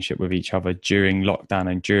relationship with each other during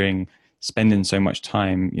lockdown and during spending so much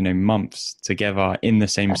time, you know, months together in the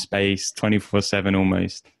same space, 24/7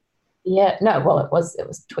 almost? Yeah, no, well, it was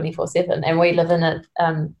 24/7, and we live in a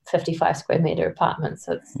 55 square meter apartment,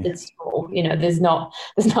 so it's small. You know, there's not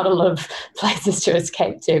a lot of places to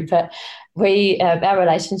escape to. But our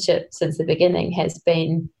relationship since the beginning has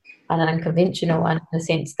been an unconventional one, in the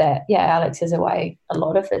sense that, yeah, Alex is away a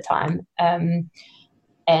lot of the time,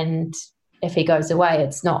 and if he goes away,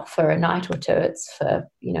 it's not for a night or two; it's for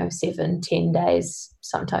 7, 10 days,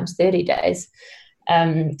 sometimes 30 days.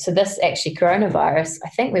 So this actually coronavirus, I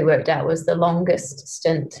think we worked out, was the longest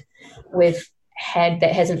stint we've had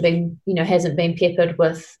that hasn't been peppered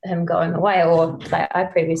with him going away. Or like, I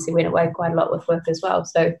previously went away quite a lot with work as well.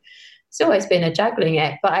 So it's always been a juggling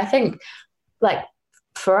act. But I think, like,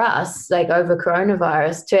 for us, like, over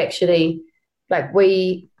coronavirus, to actually, like,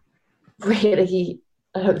 we really,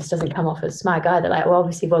 I hope this doesn't come off as smug either, like, well,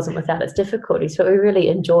 obviously wasn't without its difficulties, but we really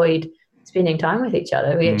enjoyed spending time with each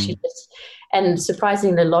other. We actually just, and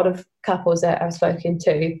surprisingly, a lot of couples that I've spoken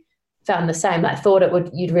to found the same, like, thought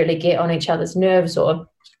you'd really get on each other's nerves, or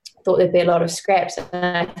thought there'd be a lot of scraps.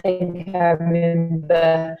 And I think I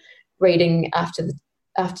remember reading after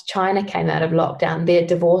China came out of lockdown, their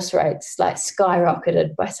divorce rates like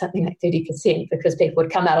skyrocketed by something like 30%, because people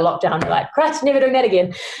would come out of lockdown and they're like, Christ, never doing that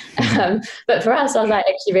again. But for us, I was like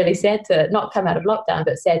actually really sad to not come out of lockdown,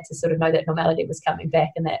 but sad to sort of know that normality was coming back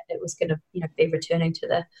and that it was going to be returning to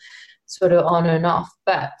the sort of on and off.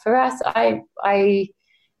 But for us, I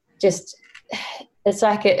just, it's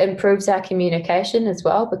like it improves our communication as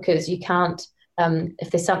well, because you can't,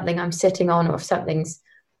 if there's something I'm sitting on, or if something's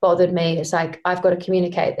bothered me, it's like I've got to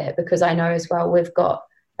communicate that, because I know as well we've got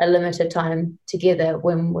a limited time together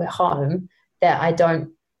when we're home, that I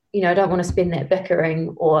don't want to spend that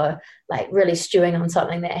bickering or like really stewing on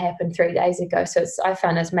something that happened 3 days ago. So I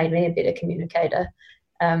found it's made me a better communicator,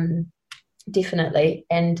 definitely.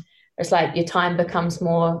 And it's like your time becomes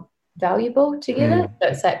more valuable together. So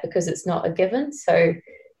it's like, because it's not a given. So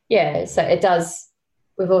yeah, so it does.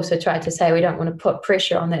 We've also tried to say we don't want to put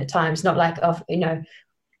pressure on that time. It's not like,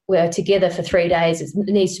 we're together for 3 days, it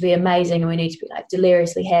needs to be amazing and we need to be like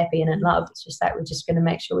deliriously happy and in love. It's just like, we're just going to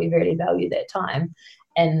make sure we really value that time.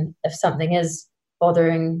 And if something is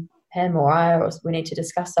bothering him or I, or we need to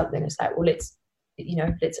discuss something, it's like, well, let's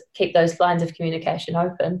keep those lines of communication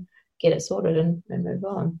open, get it sorted and move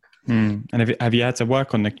on. And have you had to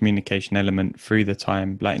work on the communication element through the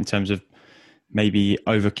time, like in terms of maybe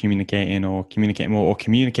over communicating or communicating more, or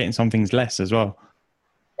communicating some things less as well?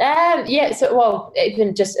 Yeah, so, well,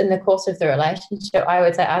 even just in the course of the relationship, I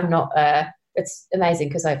would say I'm not, it's amazing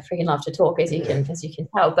because I freaking love to talk, as you can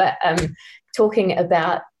tell, but talking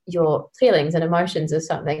about your feelings and emotions is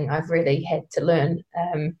something I've really had to learn.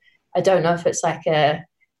 I don't know if it's like a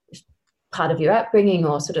part of your upbringing,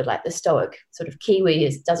 or sort of like the stoic sort of Kiwi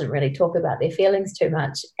doesn't really talk about their feelings too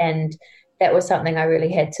much, and that was something I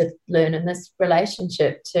really had to learn in this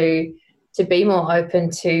relationship, to be more open,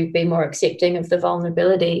 to be more accepting of the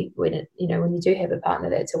vulnerability when when you do have a partner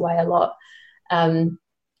that's away a lot, and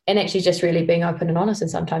actually just really being open and honest, and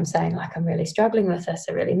sometimes saying like, I'm really struggling with this,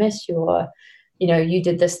 I really miss you, or you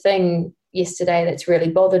did this thing yesterday that's really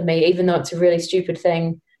bothered me, even though it's a really stupid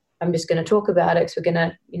thing, I'm just going to talk about it, because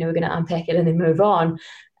we're going to unpack it and then move on.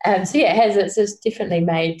 So yeah, it's definitely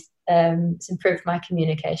made, it's improved my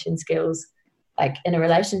communication skills, like in a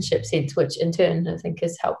relationship sense, which in turn I think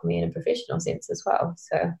has helped me in a professional sense as well.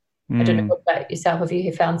 So I don't know what about yourself, have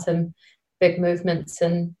you found some big movements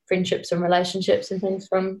and friendships and relationships and things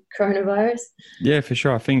from coronavirus? Yeah, for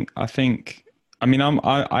sure. I mean,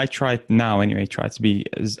 I try now anyway, try to be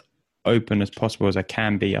as open as possible as I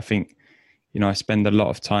can be. I think, I spend a lot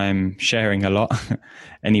of time sharing a lot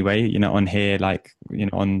anyway, on here, like,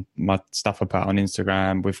 on my stuff about on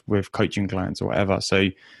Instagram with coaching clients or whatever. So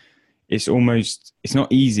it's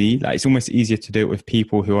not easy. Like, it's almost easier to do it with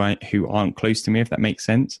people who aren't close to me, if that makes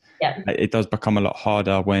sense. Yeah. It does become a lot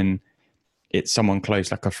harder when, it's someone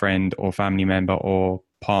close, like a friend or family member or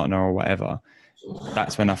partner or whatever,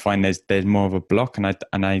 that's when I find there's more of a block. And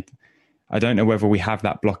I don't know whether we have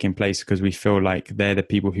that block in place because we feel like they're the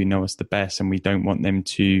people who know us the best and we don't want them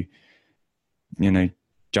to,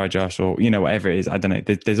 judge us or, whatever it is. I don't know.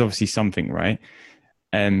 There's obviously something, right?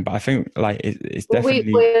 But I think like it's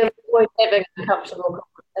definitely... We're having a comfortable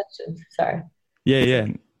conversation. Sorry. Yeah.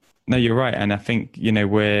 No, you're right. And I think,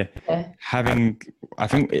 we're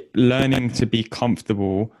learning to be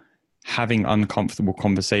comfortable, having uncomfortable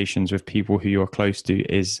conversations with people who you're close to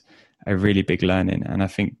is a really big learning. And I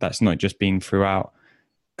think that's not just been throughout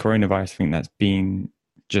coronavirus. I think that's been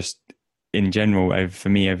just in general for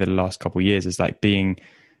me over the last couple of years, is like being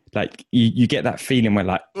like, you get that feeling where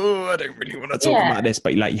like, oh, I don't really want to talk about this,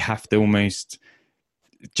 but like you have to almost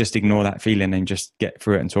just ignore that feeling and just get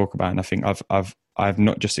through it and talk about it. And I think I've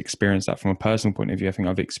not just experienced that from a personal point of view. I think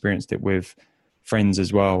I've experienced it with friends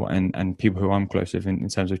as well and people who I'm close with in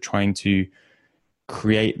terms of trying to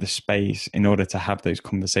create the space in order to have those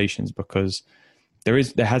conversations, because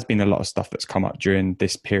there has been a lot of stuff that's come up during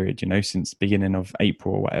this period, since beginning of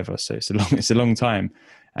April or whatever. So it's a long time.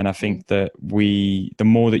 And I think that the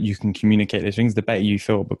more that you can communicate those things, the better you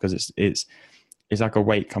feel, because it's like a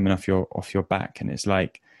weight coming off your back. And it's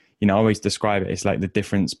like, I always describe it. It's like the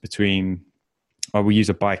difference between, we use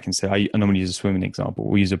a bike and say, I normally use a swimming example.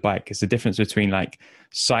 We use a bike. It's the difference between like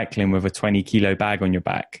cycling with a 20 kilo bag on your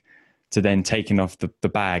back to then taking off the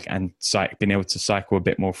bag and being able to cycle a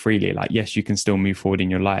bit more freely. Like, yes, you can still move forward in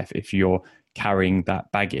your life. If you're carrying that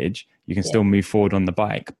baggage, you can still move forward on the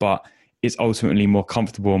bike, but it's ultimately more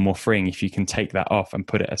comfortable and more freeing if you can take that off and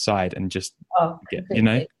put it aside and just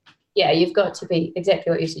Yeah, you've got to be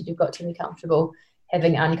exactly what you said. You've got to be comfortable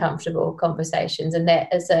having uncomfortable conversations. And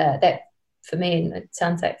that is that for me, and it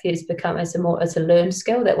sounds like for you, it's become as a learned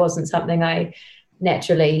skill. That wasn't something I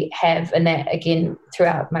naturally have, and that again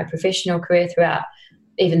throughout my professional career, throughout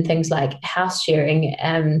even things like house sharing.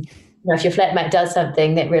 If your flatmate does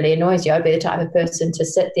something that really annoys you, I'd be the type of person to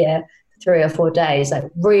sit there for 3 or 4 days, like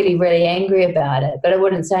really, really angry about it, but I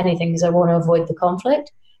wouldn't say anything because I want to avoid the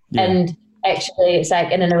conflict. And actually, it's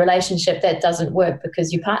like, and in a relationship that doesn't work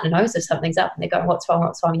because your partner knows if something's up and they're going, what's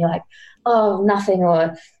wrong? And you're like, oh, nothing.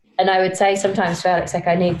 And I would say sometimes for Alex, like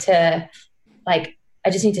I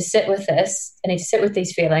just need to sit with this. I need to sit with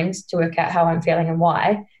these feelings to work out how I'm feeling and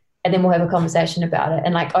why. And then we'll have a conversation about it.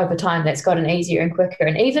 And like over time, that's gotten easier and quicker.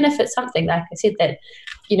 And even if it's something, like I said, that,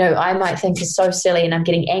 I might think is so silly and I'm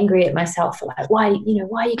getting angry at myself for like, why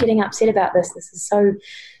are you getting upset about this? This is so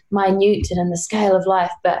minute and in the scale of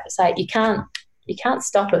life. But it's like, you can't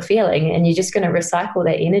stop a feeling, and you're just going to recycle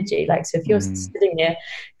that energy. Like, so if you're sitting there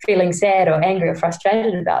feeling sad or angry or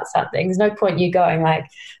frustrated about something, there's no point you going like,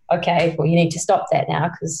 okay, well, you need to stop that now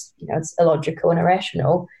because, it's illogical and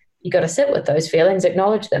irrational. You got to sit with those feelings,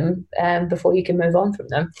 acknowledge them before you can move on from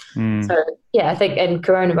them. So, yeah, I think, and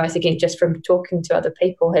coronavirus, again, just from talking to other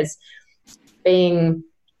people, has been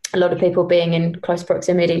a lot of people being in close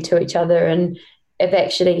proximity to each other, and have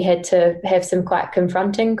actually had to have some quite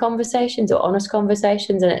confronting conversations or honest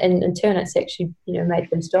conversations, and in turn it's actually made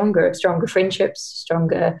them stronger friendships,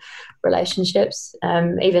 stronger relationships,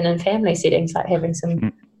 even in family settings, like having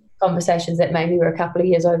some conversations that maybe were a couple of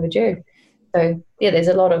years overdue. So yeah, there's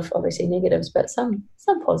a lot of obviously negatives, but some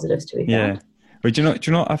positives to be found. Yeah, but do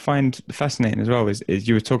you know what I find fascinating as well is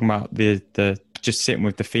you were talking about the just sitting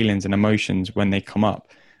with the feelings and emotions when they come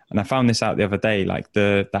up, and I found this out the other day, like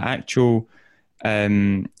the actual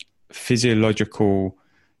physiological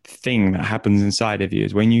thing that happens inside of you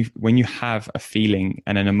is when you have a feeling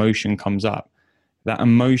and an emotion comes up, that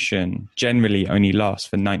emotion generally only lasts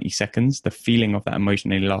for 90 seconds. The feeling of that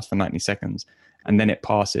emotion only lasts for 90 seconds and then it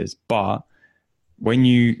passes. But when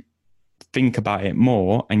you think about it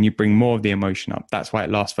more and you bring more of the emotion up, that's why it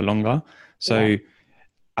lasts for longer. So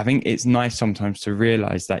I think it's nice sometimes to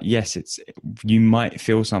realize that, yes, you might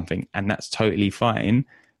feel something and that's totally fine.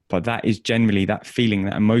 But that is generally, that feeling,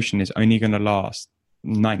 that emotion is only going to last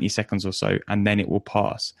 90 seconds or so, and then it will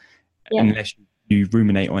pass. Unless you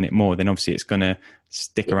ruminate on it more, then obviously it's going to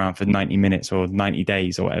stick around for 90 minutes or 90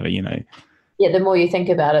 days or whatever, Yeah, the more you think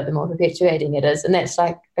about it, the more perpetuating it is. And that's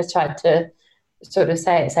like, I tried to sort of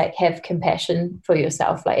say, it's like, have compassion for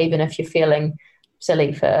yourself. Like, even if you're feeling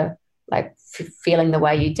silly for like feeling the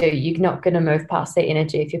way you do, you're not going to move past that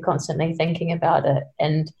energy if you're constantly thinking about it.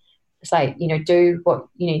 And it's like, do what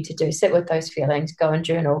you need to do, sit with those feelings, go and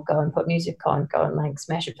journal, go and put music on, go and like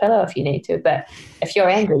smash a pillow if you need to. But if you're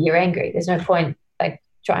angry, you're angry. There's no point like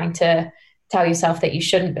trying to tell yourself that you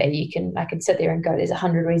shouldn't be. I can sit there and go, there's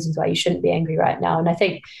 100 reasons why you shouldn't be angry right now. And I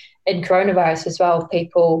think in coronavirus as well,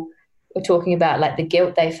 people were talking about like the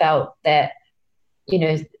guilt they felt that you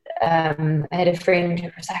know, I had a friend who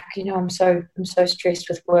was like, I'm so stressed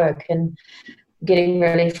with work and getting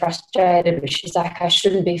really frustrated, but she's like, I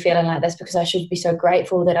shouldn't be feeling like this because I should be so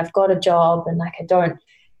grateful that I've got a job and like I don't,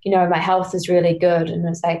 my health is really good. And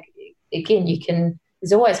it's like, again,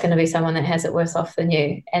 there's always going to be someone that has it worse off than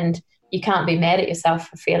you, and you can't be mad at yourself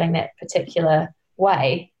for feeling that particular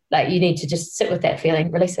way. Like, you need to just sit with that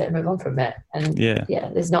feeling, release it, and move on from it. And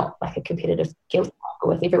there's not like a competitive guilt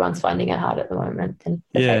with everyone's finding it hard at the moment. And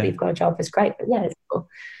the fact that you've got a job is great, but it's cool.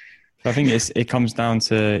 I think it comes down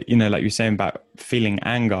to, like you're saying about feeling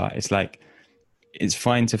anger. It's like, it's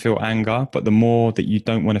fine to feel anger, but the more that you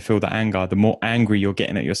don't want to feel the anger, the more angry you're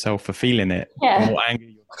getting at yourself for feeling it. Yeah. The more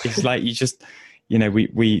angry it's like, you just, it's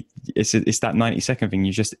that 90-second thing.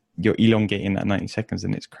 You're elongating that 90 seconds,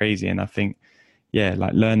 and it's crazy. And I think,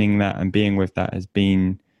 like learning that and being with that has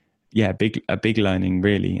been, a big learning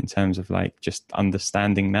really, in terms of like just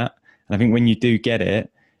understanding that. And I think when you do get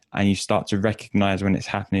it and you start to recognize when it's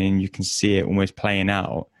happening, you can see it almost playing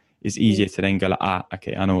out, it's easier to then go like,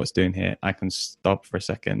 okay, I know what's doing here. I can stop for a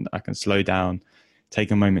second. I can slow down,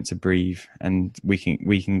 take a moment to breathe, and we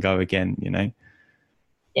can go again,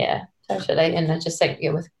 Yeah, totally. And I just think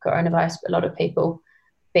with coronavirus, a lot of people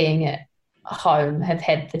being at home have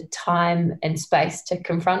had the time and space to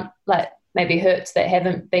confront like maybe hurts that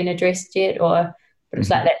haven't been addressed yet, but it's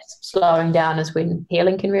like that slowing down is when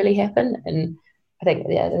healing can really happen. And I think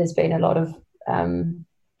there's been a lot of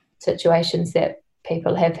situations that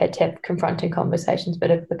people have had to have confronting conversations, but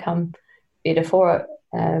have become better for it.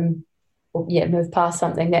 Move past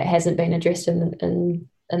something that hasn't been addressed in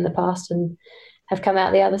the past and have come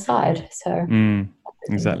out the other side. So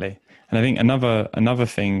exactly. And I think another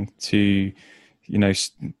thing to,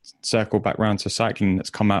 circle back round to cycling that's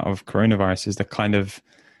come out of coronavirus is the kind of,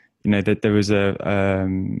 that there was I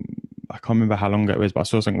can't remember how long ago it was, but I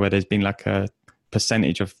saw something where there's been like a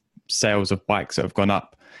percentage of sales of bikes that have gone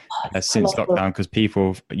up since lockdown, because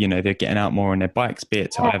people, they're getting out more on their bikes, be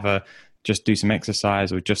it to either just do some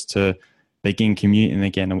exercise or just to begin commuting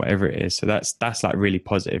again or whatever it is. So that's like really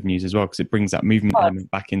positive news as well, because it brings that movement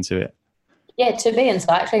element back into it. Yeah, to be in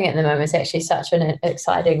cycling at the moment is actually such an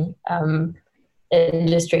exciting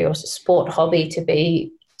industry or sport hobby to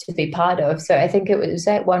be part of. So I think it was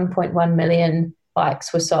at 1.1 million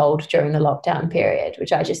bikes were sold during the lockdown period,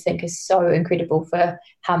 which I just think is so incredible for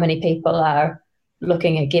how many people are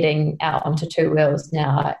looking at getting out onto two wheels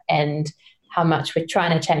now, and how much we're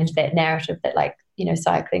trying to change that narrative that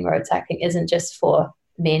cycling, road cycling isn't just for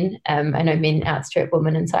men. I know men outstrip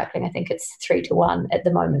women in cycling. I think it's 3-1 at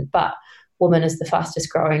the moment, but women is the fastest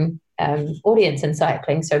growing audience in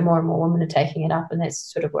cycling. So more and more women are taking it up, and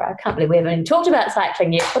that's sort of where I can't believe we haven't even talked about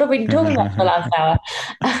cycling yet. What have we been talking about for the last hour?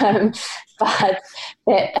 And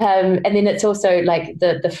then it's also like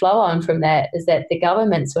the flow on from that is that the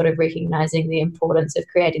government sort of recognising the importance of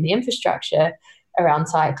creating the infrastructure around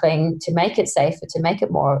cycling to make it safer, to make it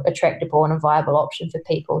more attractable and a viable option for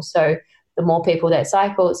people. So the more people that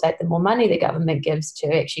cycle, it's like the more money the government gives to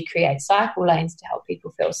actually create cycle lanes to help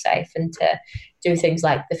people feel safe, and to do things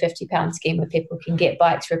like the £50 scheme where people can get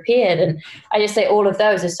bikes repaired. And I just say all of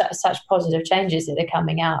those are such positive changes that are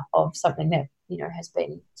coming out of something that, has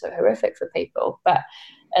been so horrific for people. But,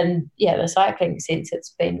 the cycling sense,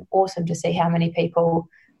 it's been awesome to see how many people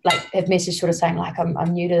have messaged sort of saying like,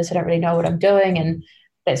 I'm new to this, I don't really know what I'm doing. And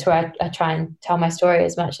that's where I try and tell my story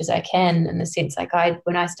as much as I can, in the sense like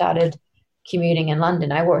when I started commuting in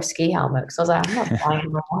London, I wore a ski helmet because I was like, I'm not buying a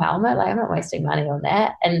normal helmet, like I'm not wasting money on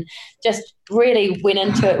that, and just really went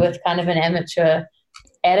into it with kind of an amateur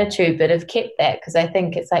attitude, but have kept that, because I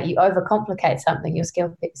think it's like you overcomplicate something, you'll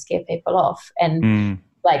scare people off. And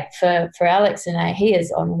like for Alex and I, he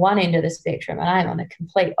is on one end of the spectrum and I'm on a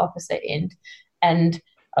complete opposite end, and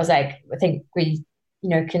I was like, I think we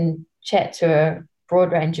can chat to a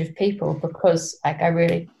broad range of people, because like I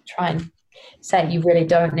really try and say you really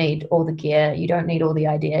don't need all the gear, you don't need all the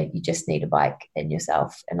idea, you just need a bike in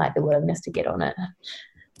yourself and like the willingness to get on it.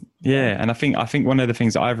 Yeah, and I think one of the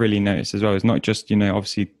things that I've really noticed as well is not just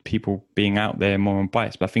obviously people being out there more on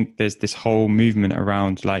bikes, but I think there's this whole movement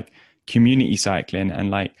around like community cycling and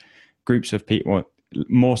like groups of people,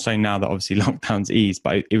 more so now that obviously lockdown's eased,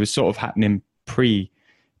 but it was sort of happening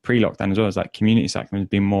pre-lockdown as well. As like community cycling has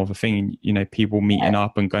been more of a thing, people meeting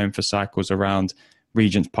up and going for cycles around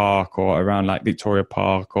Regent's Park or around like Victoria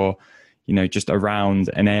Park, or just around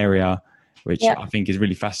an area, which I think is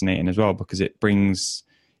really fascinating as well, because it brings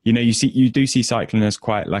you do see cycling as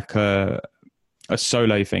quite like a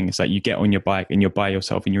solo thing. It's like you get on your bike and you're by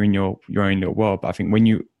yourself and you're in your own little world, but I think when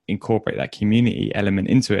you incorporate that community element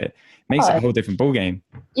into it, it makes it a whole different ballgame.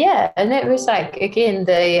 Yeah, and it was like, again,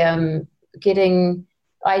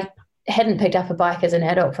 I hadn't picked up a bike as an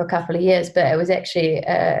adult for a couple of years, but it was actually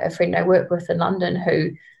a friend I work with in London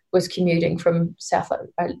who was commuting from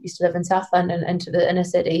I used to live in South London into the inner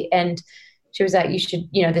city, and she was like, you should,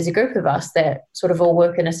 there's a group of us that sort of all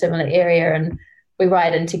work in a similar area and we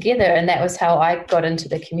ride in together. And that was how I got into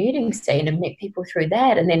the commuting scene and met people through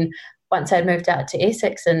that. And then once I'd moved out to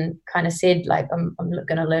Essex and kind of said, like, I'm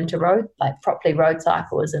going to learn to properly road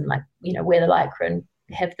cycles and wear the lycra and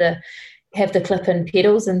have the clip-in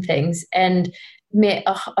pedals and things, and met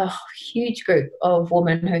a huge group of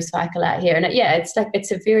women who cycle out here. And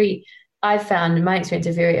I've found in my experience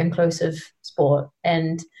a very inclusive sport,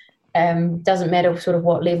 and doesn't matter sort of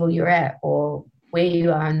what level you're at or where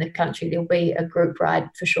you are in the country, there'll be a group ride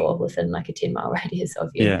for sure within like a 10-mile radius of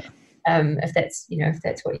you. Yeah. If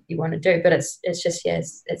that's what you want to do. But it's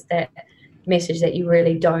that message that you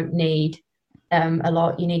really don't need a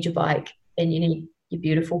lot. You need your bike and you need your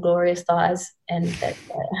beautiful, glorious thighs, and that.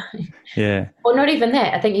 Yeah. Or not even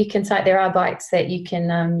that. I think you can cycle. There are bikes that you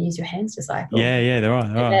can use your hands to cycle. Yeah, there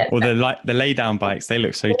are. Or the lay down bikes. They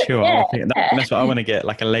look so chill. Yeah, that's what I want to get,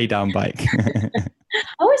 like a lay down bike.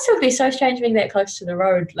 I always thought it'd be so strange being that close to the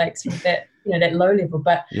road, like sort of that that low level.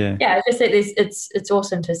 But I just think it's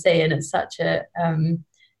awesome to see, and it's such an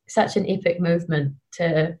epic movement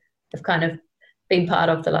to have kind of been part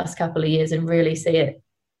of the last couple of years and really see it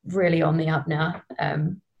really on the up now.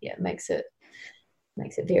 It makes it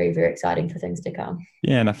very, very exciting for things to come.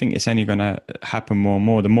 Yeah, and I think it's only going to happen more and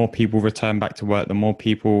more. The more people return back to work, the more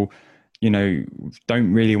people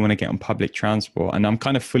don't really want to get on public transport. And I'm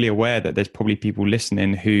kind of fully aware that there's probably people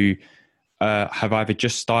listening who have either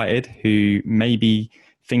just started, who may be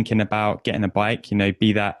thinking about getting a bike,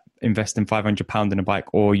 be that investing £500 in a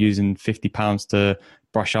bike or using £50 to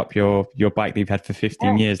brush up your bike that you've had for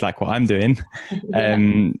 15 years, like what I'm doing.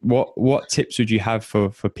 What tips would you have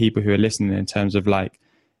for people who are listening in terms of like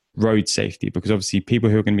road safety? Because obviously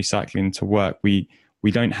people who are going to be cycling to work, we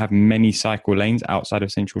don't have many cycle lanes outside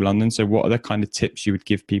of central London. So what are the kind of tips you would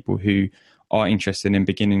give people who are interested in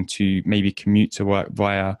beginning to maybe commute to work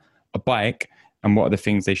via a bike, and what are the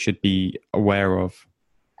things they should be aware of?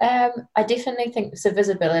 I definitely think so.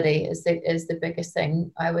 Visibility is the biggest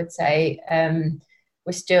thing, I would say.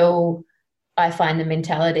 I find the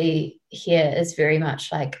mentality here is very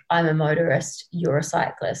much like, I'm a motorist, you're a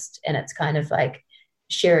cyclist, and it's kind of like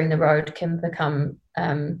sharing the road can become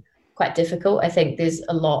quite difficult. I think there's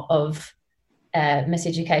a lot of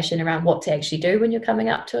miseducation around what to actually do when you're coming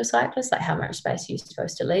up to a cyclist, like how much space you're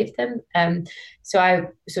supposed to leave them. So I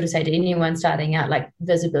sort of say to anyone starting out, like,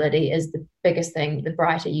 visibility is the biggest thing. The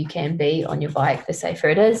brighter you can be on your bike, the safer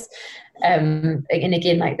it is. And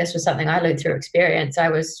again, like, this was something I learned through experience. I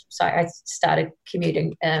started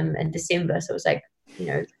commuting in December, so it was like,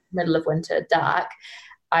 middle of winter, dark.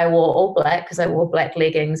 I wore all black because I wore black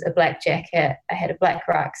leggings, a black jacket, I had a black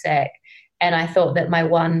rucksack, and I thought that my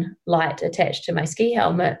one light attached to my ski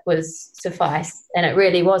helmet was suffice. And it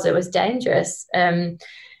really was. It was dangerous. And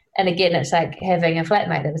again, it's like having a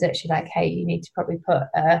flatmate that was actually like, hey, you need to probably put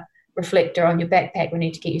a reflector on your backpack. We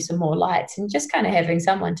need to get you some more lights. And just kind of having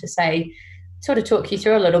someone to say, sort of talk you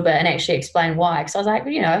through a little bit and actually explain why. Because I was like,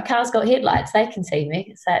 a car's got headlights. They can see me.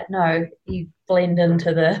 It's like, no, you blend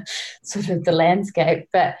into the sort of the landscape.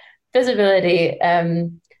 But visibility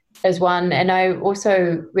is one. And I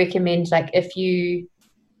also recommend, like, if you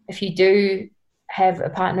do have a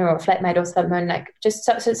partner or a flatmate or someone, like, just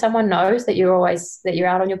so someone knows that you're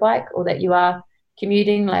out on your bike or that you are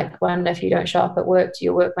commuting. Like, one, if you don't show up at work, do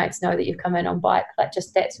your workmates know that you've come in on bike? Like,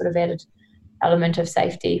 just that sort of added element of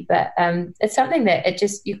safety. But it's something that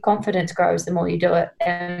your confidence grows the more you do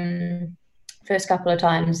it. First couple of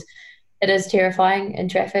times it is terrifying in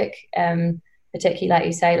traffic, particularly, like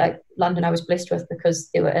you say, like London I was blessed with,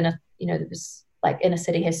 because they were in a, there was, like, inner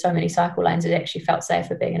city has so many cycle lanes. It actually felt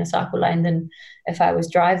safer being in a cycle lane than if I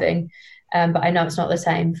was driving. But I know it's not the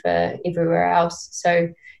same for everywhere else. So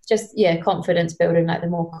just, confidence building. Like, the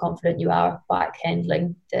more confident you are bike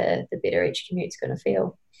handling, the better each commute's going to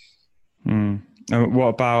feel. And what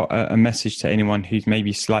about a message to anyone who's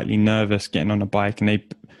maybe slightly nervous getting on a bike? And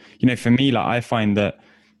they, for me, like, I find that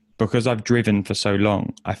because I've driven for so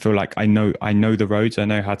long, I feel like I know the roads. I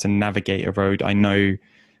know how to navigate a road. I know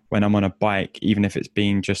when I'm on a bike, even if it's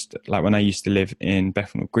been just like when I used to live in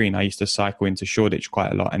Bethnal Green, I used to cycle into Shoreditch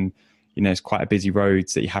quite a lot. And, it's quite a busy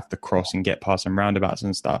roads that you have to cross and get past some roundabouts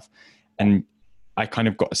and stuff. And I kind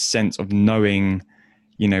of got a sense of knowing,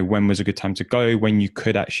 when was a good time to go, when you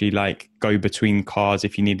could actually, like, go between cars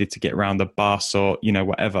if you needed to get around the bus or,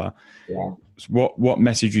 whatever. Yeah. What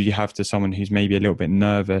message would you have to someone who's maybe a little bit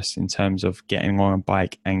nervous in terms of getting on a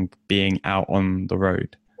bike and being out on the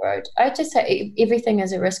road? road. I just say everything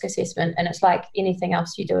is a risk assessment, and it's like anything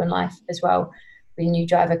else you do in life as well. When you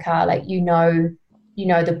drive a car, like you know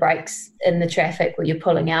the brakes in the traffic where you're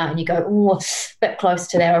pulling out and you go, oh, a bit close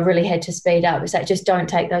to that, I really had to speed up. It's like, just don't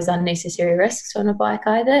take those unnecessary risks on a bike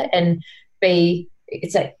either, and be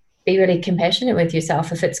really compassionate with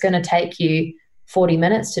yourself. If it's going to take you 40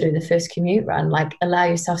 minutes to do the first commute run, like allow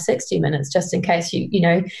yourself 60 minutes just in case you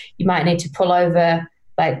might need to pull over,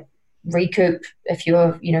 like recoup if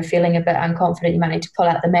you're feeling a bit unconfident. You might need to pull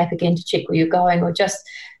out the map again to check where you're going, or just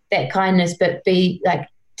that kindness. But be like,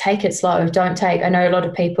 take it slow. I know a lot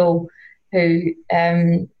of people who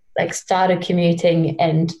started commuting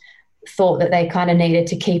and thought that they kind of needed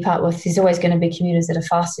to keep up with. There's always going to be commuters that are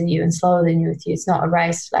faster than you and slower than you with you. It's not a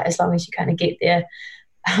race. Like, as long as you kind of get there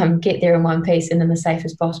in one piece and in the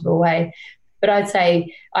safest possible way. But I'd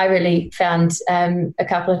say I really found a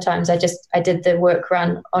couple of times I did the work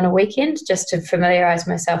run on a weekend just to familiarise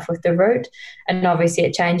myself with the route. And obviously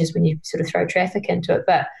it changes when you sort of throw traffic into it.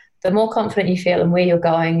 But the more confident you feel in where you're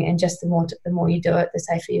going, and just the more you do it, the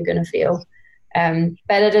safer you're going to feel.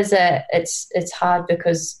 But it's hard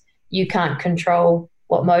because you can't control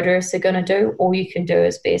what motorists are going to do. All you can do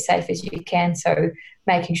is be as safe as you can. So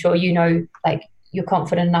making sure you're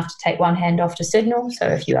confident enough to take one hand off to signal. So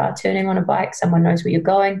if you are turning on a bike, someone knows where you're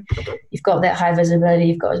going. You've got that high visibility.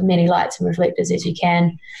 You've got as many lights and reflectors as you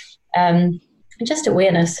can. And just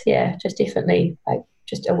awareness, just definitely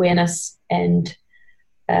just awareness, and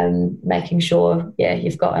making sure,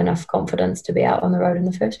 you've got enough confidence to be out on the road in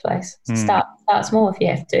the first place. Start small if you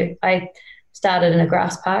have to. I started in a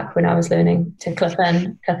grass park when I was learning to clip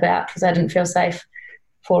in, clip out, because I didn't feel safe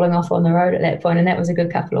falling off on the road at that point, and that was a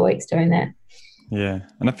good couple of weeks doing that. Yeah,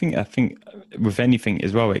 and I think with anything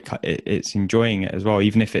as well, it's enjoying it as well.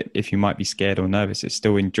 Even if you might be scared or nervous, it's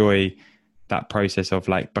still enjoy that process of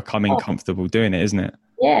like becoming comfortable doing it, isn't it?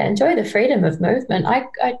 Yeah, enjoy the freedom of movement. I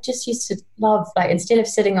just used to love, like, instead of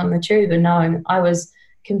sitting on the tube and knowing I was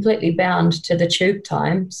completely bound to the tube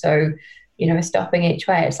time, so stopping each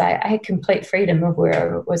way, it's like I had complete freedom of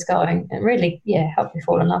where I was going, and really, helped me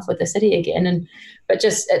fall in love with the city again. But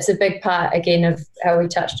just, it's a big part again of how we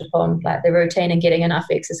touched upon, like, the routine and getting enough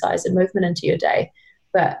exercise and movement into your day.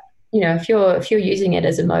 But if you're using it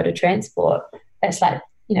as a mode of transport, that's like,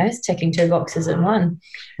 it's ticking two boxes in one.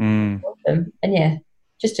 And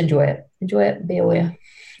just enjoy it and be aware.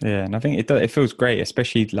 Yeah, and I think it feels great,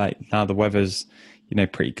 especially like now the weather's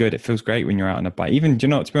pretty good. It feels great when you're out on a bike. Even, to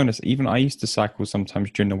be honest, even I used to cycle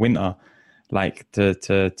sometimes during the winter, like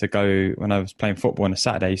to go when I was playing football on a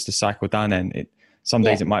Saturday. I used to cycle down there, and some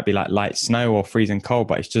days it might be like light snow or freezing cold,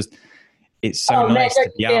 but it's so nice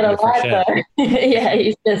to be out in the fresh air.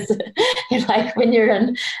 It's just like when you're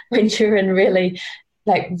in really,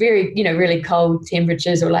 like, very really cold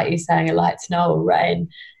temperatures, or like you're saying, a light snow or rain.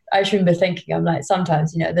 I just remember thinking, I'm like,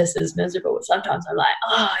 sometimes, this is miserable. Sometimes I'm like,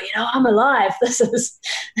 I'm alive. This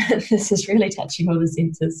is really touching all the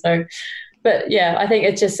senses. So, but I think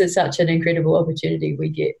it's such an incredible opportunity we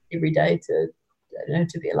get every day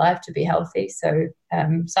to be alive, to be healthy. So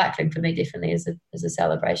cycling for me definitely is a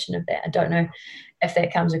celebration of that. I don't know if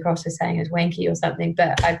that comes across as saying as wanky or something,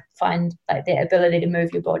 but I find like the ability to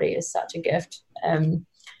move your body is such a gift.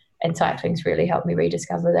 And cycling's really helped me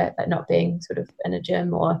rediscover that, like not being sort of in a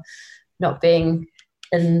gym, or not being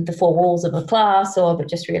in the four walls of a class, but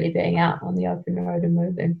just really being out on the open road and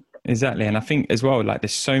moving. Exactly. And I think as well, like,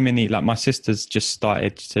 there's so many, like, my sister's just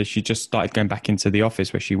started, so she just started going back into the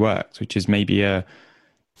office where she works, which is maybe a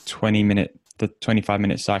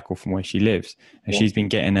 25-minute cycle from where she lives. And she's been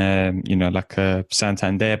getting like a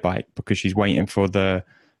Santander bike, because she's waiting for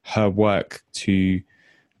her work to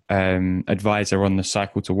advise her on the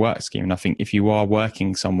cycle to work scheme. And I think if you are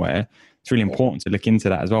working somewhere, it's really important to look into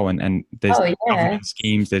that as well. And there's government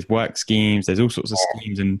schemes, there's work schemes, there's all sorts of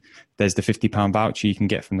schemes, and there's the £50 voucher you can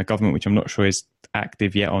get from the government, which I'm not sure is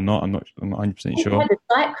active yet or not. I'm not 100% sure. The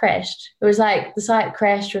site crashed. It was like the site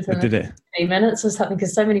crashed within 3 minutes or something,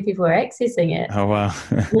 because so many people were accessing it. Oh wow.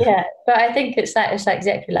 But I think it's like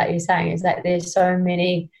exactly like you're saying, is that there's so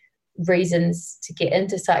many reasons to get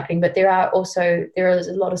into cycling, but there is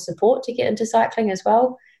a lot of support to get into cycling as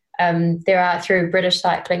well. There are, through British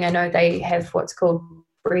Cycling, I know they have what's called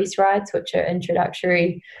breeze rides, which are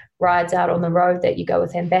introductory rides out on the road that you go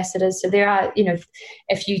with ambassadors. So there are,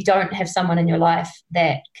 if you don't have someone in your life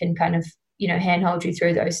that can kind of, handhold you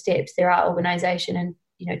through those steps, there are organisation and,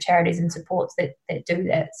 charities and supports that do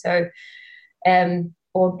that. So,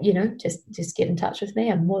 or, just get in touch with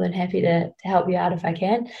me. I'm more than happy to help you out if I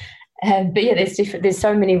can. But there's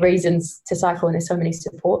so many reasons to cycle, and there's so many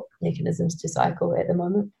support mechanisms to cycle at the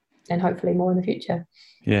moment. and hopefully more in the future.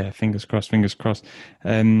 Yeah, fingers crossed, fingers crossed.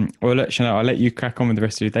 Well, look, Chanel, I'll let you crack on with the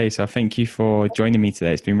rest of your day. So thank you for joining me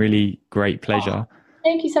today. It's been really great pleasure.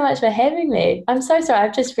 Thank you so much for having me. I'm so sorry.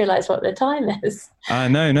 I've just realised what the time is.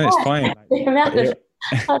 No, it's fine. The amount of,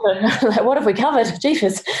 I don't know, like, what have we covered?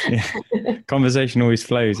 Jeepers. Yeah. Conversation always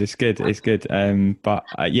flows. It's good. But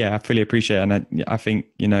I fully appreciate it. And I think,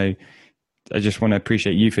 I just want to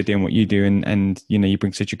appreciate you for doing what you do, and you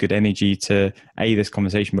bring such a good energy to A, this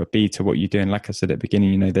conversation, but B, to what you do. And like I said at the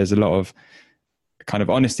beginning, there's a lot of kind of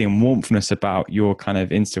honesty and warmthness about your kind of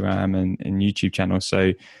Instagram and YouTube channel.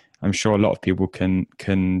 So I'm sure a lot of people can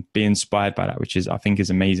be inspired by that, which I think is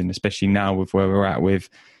amazing, especially now with where we're at with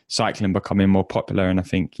cycling becoming more popular. And I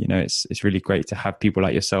think, it's really great to have people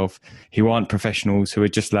like yourself who aren't professionals, who are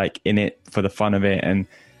just like in it for the fun of it and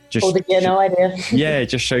just all the gear, no idea. Yeah,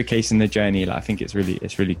 just showcasing the journey. Like, I think it's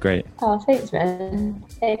really great. Oh, thanks, man.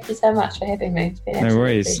 Thank you so much for having me. It's been no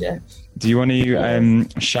worries. Pleasure. Do you want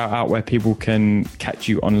to shout out where people can catch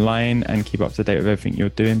you online and keep up to date with everything you're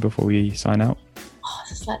doing before we sign out? Oh,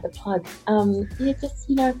 just like the plug.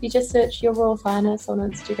 If you just search Your Royal Fineness on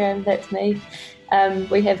Instagram, that's me.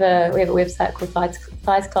 We have a website called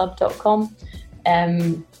thightsclub.com.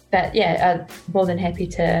 But yeah, more than happy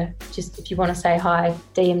to just, if you want to say hi,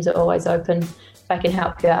 DMs are always open. If I can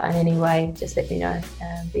help you out in any way, just let me know.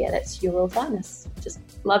 But yeah, that's Your Royal Fineness. Just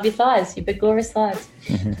love your thighs, your big glorious thighs.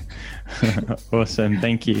 Awesome,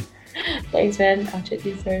 thank you. Thanks, man. I'll chat to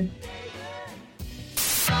you soon.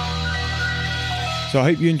 So I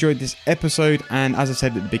hope you enjoyed this episode, and as I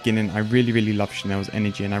said at the beginning, I really love Chanel's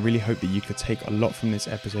energy, and I really hope that you could take a lot from this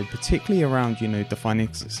episode, particularly around,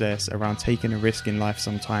 defining success, around taking a risk in life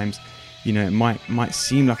sometimes. It might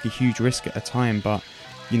seem like a huge risk at a time, but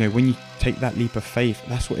when you take that leap of faith,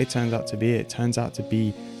 that's what it turns out to be. It turns out to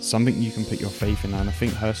be something you can put your faith in, and I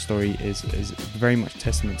think her story is very much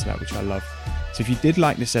testament to that, which I love. So if you did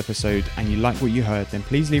like this episode and you like what you heard, then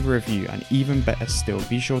please leave a review, and even better still,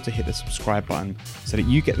 be sure to hit the subscribe button so that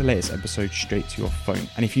you get the latest episode straight to your phone.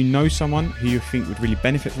 And if you know someone who you think would really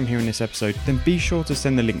benefit from hearing this episode, then be sure to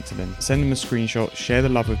send the link to them. Send them a screenshot, share the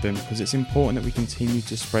love with them, because it's important that we continue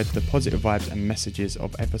to spread the positive vibes and messages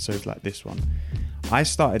of episodes like this one. I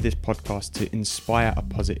started this podcast to inspire a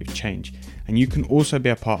positive change, and you can also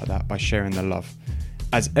be a part of that by sharing the love.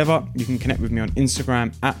 As ever, you can connect with me on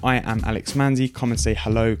Instagram at @IamAlexManzi. Come and say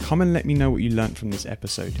hello. Come and let me know what you learned from this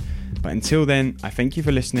episode. But until then, I thank you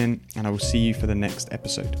for listening, and I will see you for the next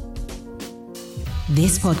episode.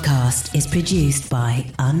 This podcast is produced by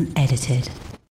Unedited.